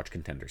Tornado Overwatch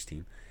Contenders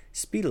team,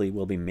 Speedily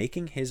will be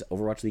making his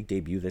Overwatch League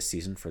debut this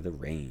season for the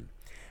Reign.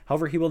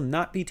 However, he will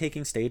not be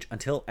taking stage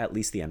until at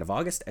least the end of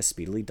August, as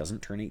Speedily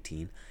doesn't turn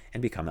 18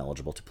 and become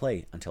eligible to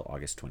play until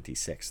August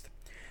 26th.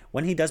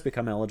 When he does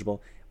become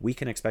eligible, we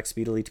can expect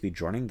Speedily to be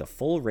joining the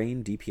full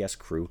Reign DPS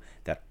crew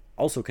that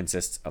also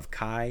consists of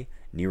Kai,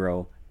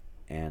 Nero,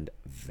 and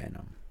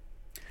Venom.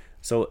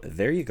 So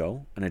there you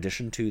go, an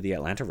addition to the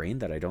Atlanta Reign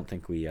that I don't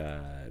think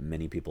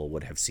many people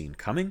would have seen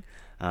coming.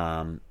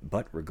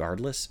 But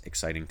regardless,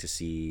 exciting to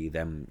see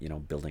them,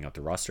 building out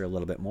the roster a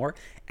little bit more,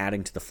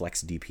 adding to the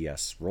flex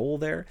DPS role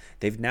there.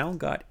 They've now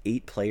got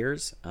 8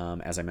 players.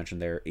 As I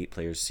mentioned there, 8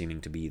 players seeming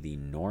to be the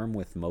norm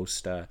with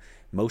most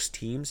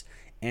teams,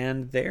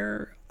 and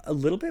they're a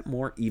little bit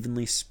more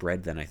evenly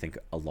spread than I think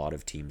a lot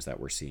of teams that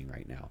we're seeing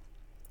right now.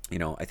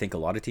 I think a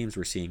lot of teams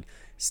we're seeing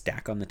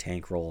stack on the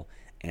tank role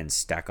and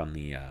stack on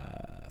the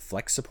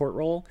flex support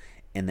role,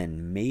 and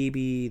then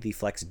maybe the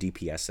flex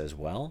DPS as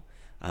well.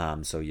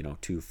 So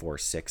 2, 4,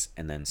 6,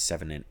 and then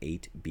 7 and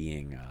 8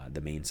 being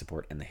the main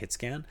support and the hit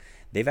scan.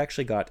 They've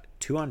actually got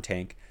 2 on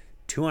tank,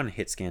 2 on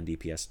hit scan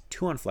DPS,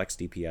 2 on flex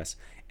DPS,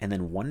 and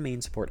then 1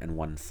 main support and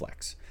 1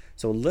 flex.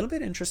 So a little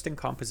bit interesting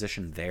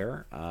composition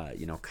there,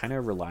 kind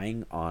of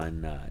relying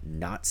on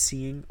not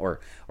seeing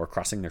or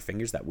crossing their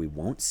fingers that we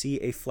won't see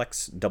a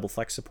double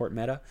flex support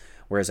meta,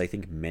 whereas I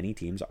think many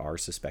teams are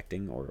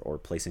suspecting or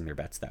placing their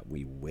bets that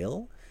we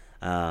will.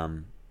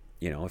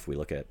 If we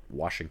look at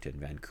Washington,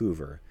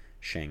 Vancouver,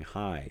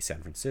 Shanghai,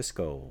 San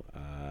Francisco,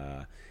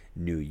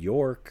 New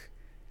York,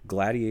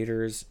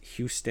 Gladiators,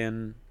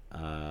 Houston,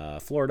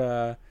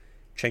 Florida,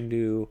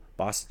 Chengdu,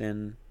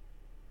 Boston,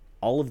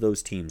 all of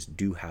those teams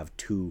do have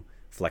 2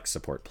 flex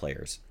support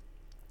players,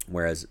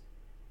 whereas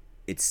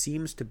it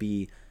seems to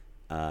be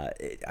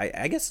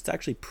I guess it's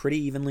actually pretty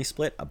evenly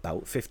split,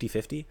 about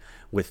 50-50,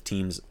 with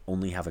teams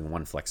only having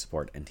 1 flex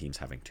support and teams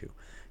having 2.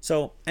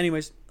 So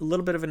anyways, a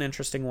little bit of an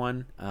interesting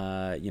one.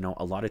 A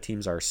lot of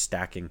teams are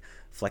stacking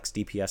flex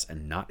DPS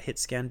and not hit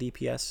scan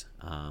DPS.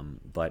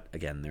 But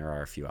again, there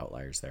are a few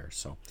outliers there.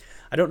 So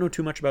I don't know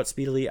too much about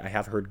Speedily. I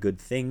have heard good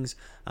things.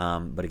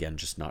 But again,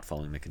 just not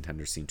following the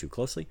contender scene too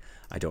closely,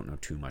 I don't know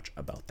too much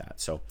about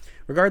that. So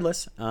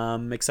regardless,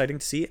 exciting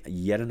to see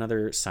yet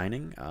another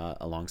signing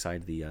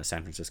alongside the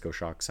San Francisco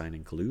Shock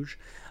signing Kaluge.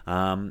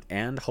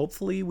 And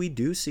hopefully we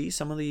do see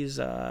some of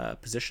these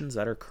positions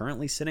that are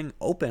currently sitting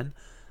open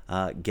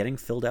getting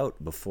filled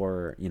out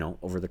before,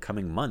 over the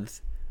coming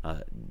month,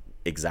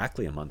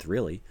 exactly a month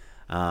really,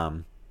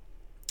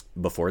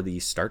 before the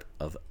start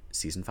of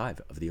Season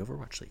 5 of the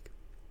Overwatch League.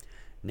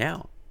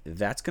 Now,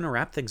 that's going to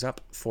wrap things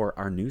up for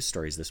our news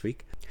stories this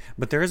week.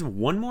 But there is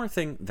one more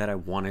thing that I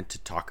wanted to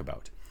talk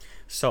about.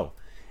 So,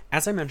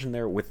 as I mentioned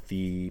there with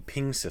the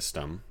ping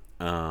system,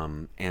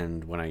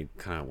 and when I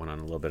kind of went on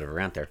a little bit of a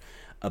rant there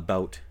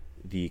about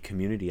the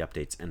community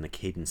updates and the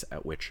cadence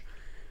at which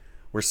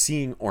we're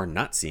seeing or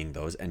not seeing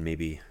those, and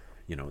maybe,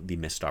 the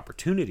missed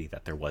opportunity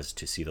that there was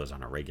to see those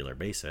on a regular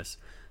basis.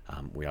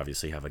 We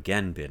obviously have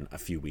again been a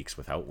few weeks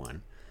without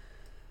one.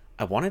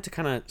 I wanted to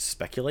kind of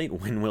speculate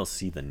when we'll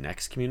see the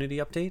next community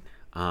update.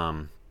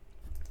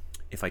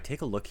 If I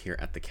take a look here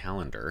at the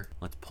calendar,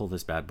 let's pull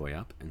this bad boy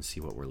up and see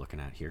what we're looking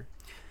at here.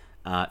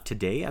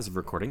 Today, as of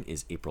recording,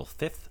 is April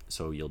 5th,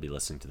 so you'll be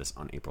listening to this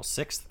on April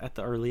 6th at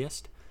the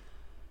earliest.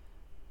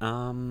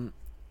 The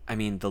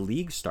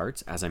league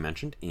starts, as I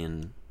mentioned,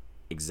 in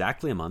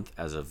exactly a month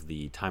as of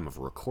the time of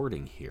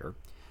recording here,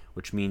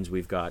 which means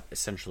we've got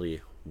essentially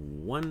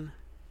 1,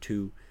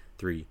 2,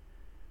 3,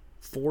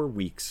 4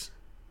 weeks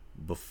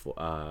before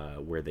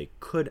where they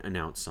could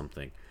announce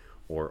something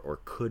or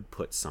could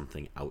put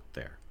something out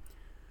there.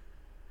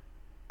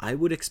 I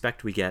would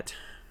expect we get,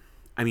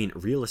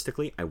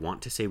 realistically, I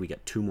want to say we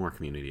get 2 more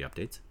community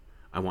updates.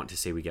 I want to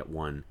say we get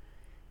one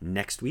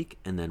next week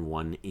and then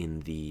one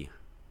in the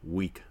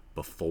week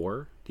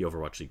before the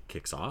Overwatch League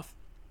kicks off,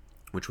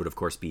 which would of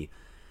course be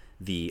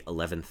the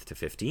 11th to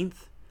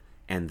 15th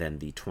and then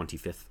the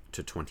 25th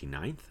to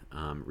 29th.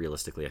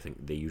 Realistically, I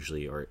think they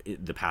usually,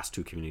 the past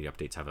 2 community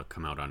updates have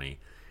come out on a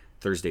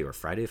Thursday or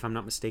Friday, if I'm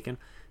not mistaken.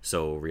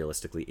 So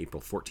realistically,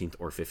 April 14th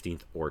or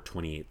 15th or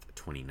 28th,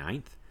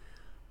 29th.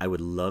 I would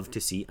love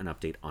to see an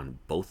update on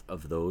both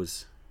of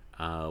those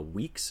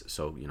weeks.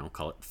 So,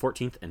 call it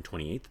 14th and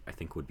 28th, I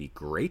think would be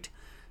great.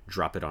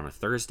 Drop it on a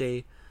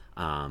Thursday.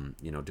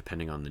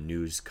 Depending on the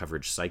news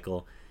coverage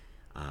cycle,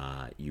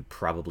 you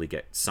probably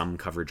get some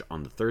coverage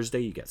on the Thursday,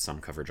 you get some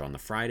coverage on the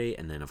Friday,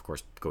 and then of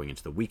course going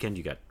into the weekend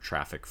you get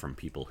traffic from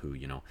people who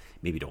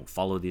maybe don't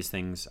follow these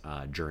things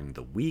during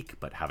the week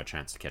but have a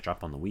chance to catch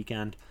up on the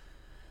weekend.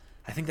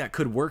 I think that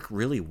could work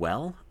really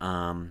well.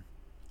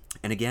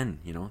 And again,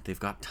 they've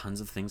got tons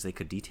of things they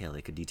could detail.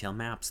 They could detail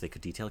maps, they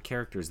could detail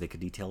characters, they could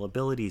detail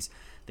abilities,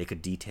 they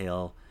could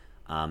detail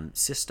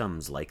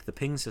systems like the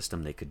ping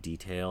system, they could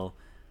detail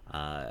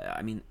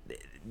I mean,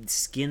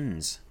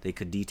 skins. They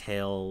could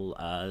detail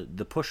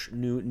the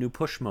new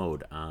push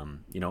mode.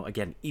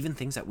 Again, even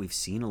things that we've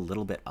seen a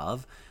little bit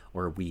of,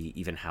 or we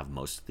even have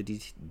most of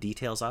the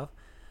details of.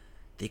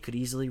 They could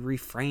easily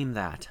reframe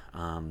that.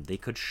 They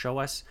could show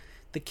us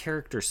the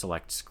character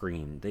select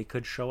screen. They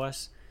could show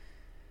us,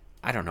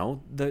 I don't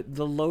know,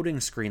 the loading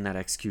screen that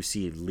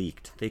XQC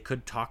leaked. They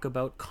could talk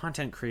about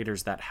content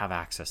creators that have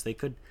access. They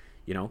could,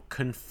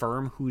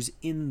 confirm who's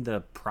in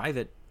the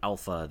private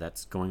alpha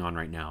that's going on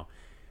right now.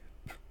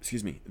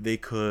 Excuse me. They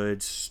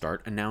could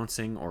start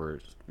announcing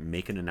or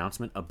make an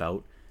announcement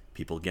about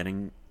people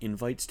getting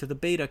invites to the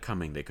beta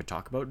coming. They could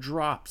talk about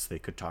drops. They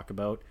could talk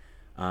about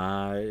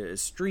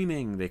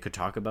streaming. They could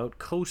talk about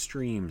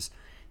co-streams.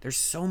 There's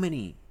so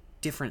many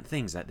different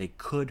things that they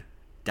could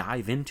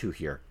dive into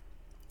here,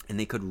 and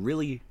they could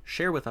really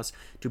share with us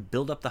to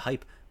build up the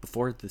hype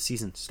before the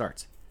season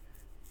starts.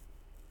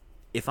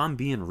 If I'm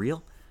being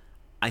real,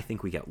 I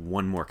think we get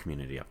one more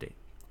community update.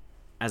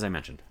 As I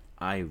mentioned,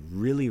 I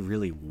really,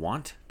 really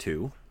want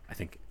to. I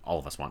think all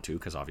of us want to,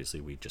 because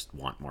obviously we just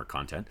want more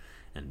content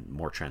and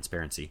more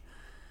transparency.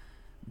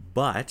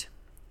 But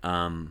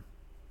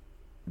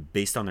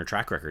based on their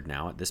track record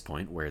now at this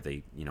point, where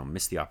they,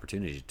 missed the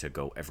opportunity to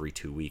go every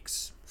 2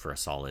 weeks for a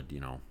solid,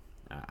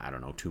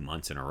 2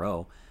 months in a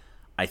row,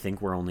 I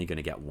think we're only going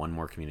to get one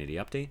more community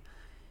update.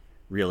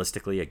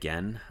 Realistically,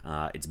 again,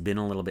 it's been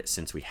a little bit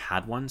since we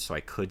had one, so I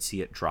could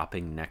see it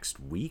dropping next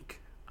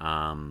week.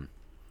 And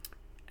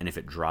if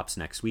it drops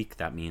next week,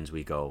 that means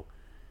we go,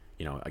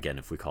 again,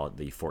 if we call it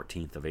the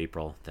 14th of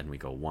April, then we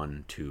go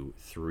 1, 2,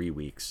 3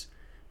 weeks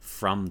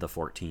from the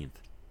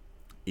 14th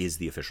is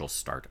the official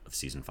start of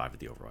Season 5 of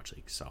the Overwatch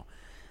League. So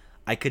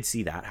I could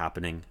see that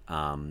happening.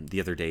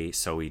 The other day,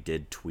 Zoe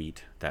did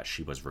tweet that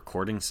she was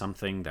recording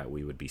something that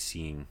we would be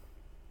seeing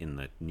in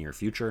the near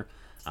future.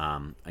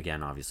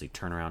 Again, obviously,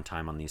 turnaround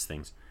time on these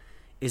things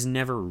is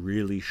never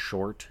really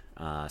short.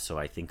 So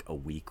I think a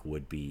week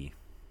would be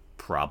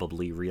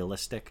probably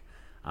realistic.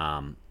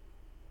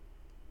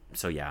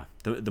 So yeah,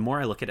 the more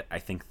I look at it, I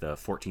think the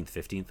 14th,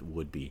 15th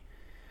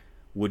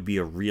would be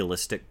a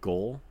realistic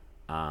goal.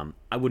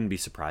 I wouldn't be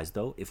surprised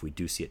though if we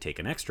do see it take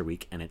an extra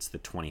week and it's the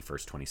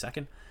 21st,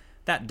 22nd.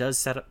 That does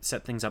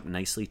set things up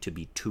nicely to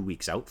be 2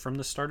 weeks out from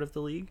the start of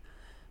the league.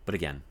 But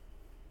again,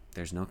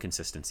 there's no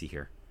consistency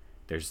here.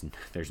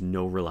 There's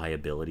no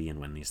reliability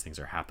in when these things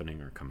are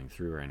happening or coming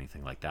through or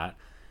anything like that.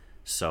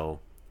 So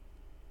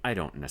I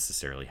don't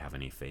necessarily have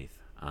any faith.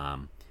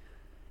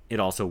 It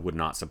also would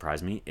not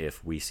surprise me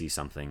if we see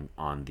something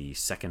on the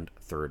 2nd,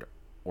 3rd,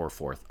 or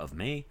 4th of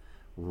May,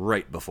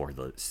 right before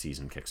the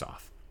season kicks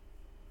off.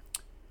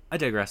 I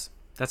digress.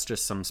 That's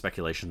just some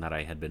speculation that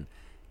I had been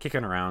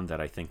kicking around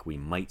that I think we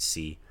might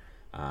see.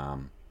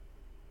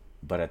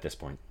 But at this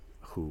point,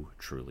 who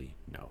truly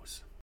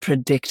knows?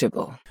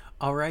 Predictable.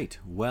 All right.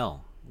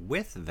 Well,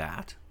 with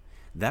that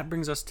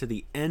brings us to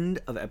the end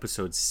of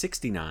episode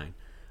 69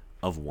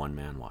 of One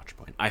Man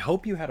Watchpoint. I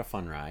hope you had a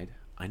fun ride.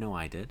 I know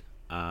I did.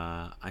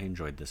 I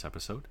enjoyed this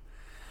episode.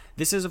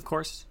 This is, of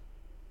course,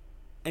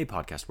 a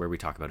podcast where we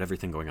talk about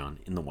everything going on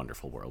in the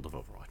wonderful world of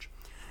Overwatch.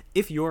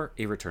 If you're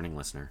a returning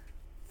listener,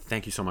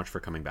 thank you so much for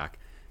coming back.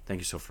 Thank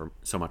you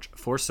so much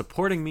for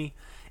supporting me.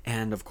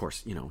 And, of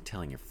course,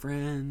 telling your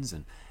friends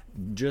and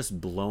just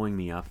blowing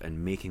me up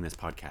and making this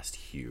podcast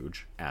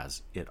huge,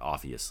 as it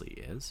obviously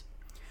is.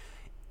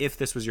 If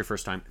this was your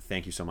first time,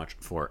 thank you so much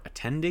for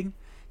attending.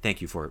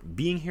 Thank you for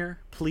being here.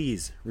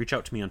 Please reach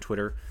out to me on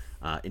Twitter.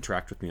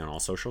 Interact with me on all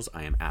socials.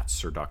 I am at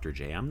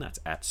SirDrJM. That's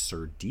at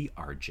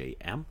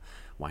SirDRJM.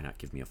 Why not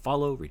give me a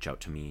follow? Reach out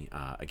to me,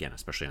 again,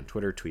 especially on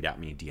Twitter. Tweet at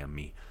me, DM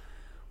me.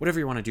 Whatever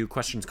you want to do,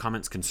 questions,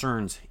 comments,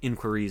 concerns,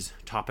 inquiries,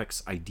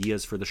 topics,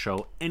 ideas for the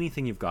show,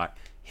 anything you've got,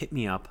 hit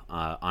me up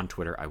on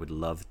Twitter. I would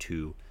love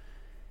to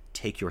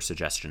take your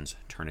suggestions,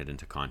 turn it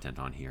into content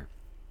on here.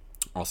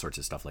 All sorts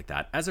of stuff like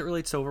that. As it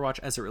relates to Overwatch,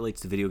 as it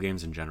relates to video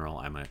games in general,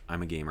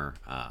 I'm a gamer.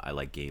 I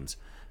like games.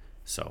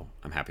 So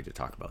I'm happy to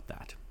talk about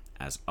that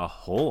as a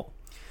whole.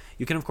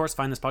 You can, of course,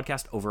 find this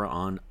podcast over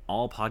on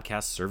all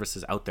podcast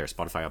services out there.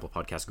 Spotify, Apple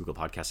Podcasts, Google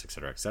Podcasts,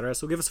 etc., etc.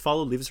 So give us a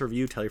follow, leave us a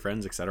review, tell your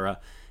friends, etc.,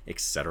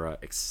 etc.,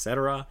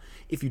 etc.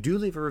 If you do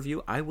leave a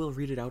review, I will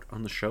read it out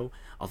on the show,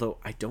 although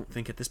I don't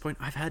think at this point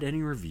I've had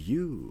any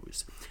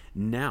reviews.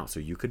 Now, so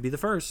you could be the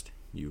first.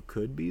 You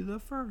could be the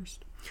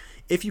first.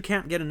 If you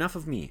can't get enough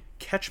of me,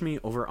 catch me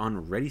over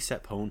on Ready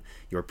Set Pwn,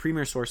 your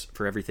premier source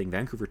for everything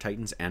Vancouver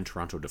Titans and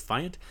Toronto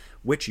Defiant,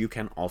 which you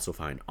can also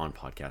find on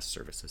podcast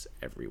services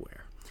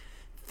everywhere.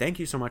 Thank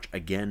you so much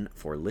again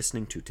for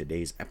listening to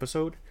today's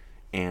episode,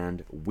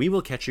 and we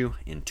will catch you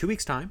in 2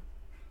 weeks' time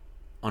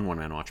on One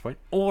Man Watchpoint,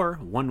 or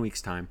 1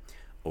 week's time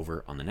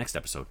over on the next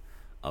episode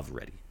of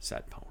Ready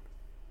Set Pwn.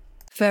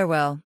 Farewell.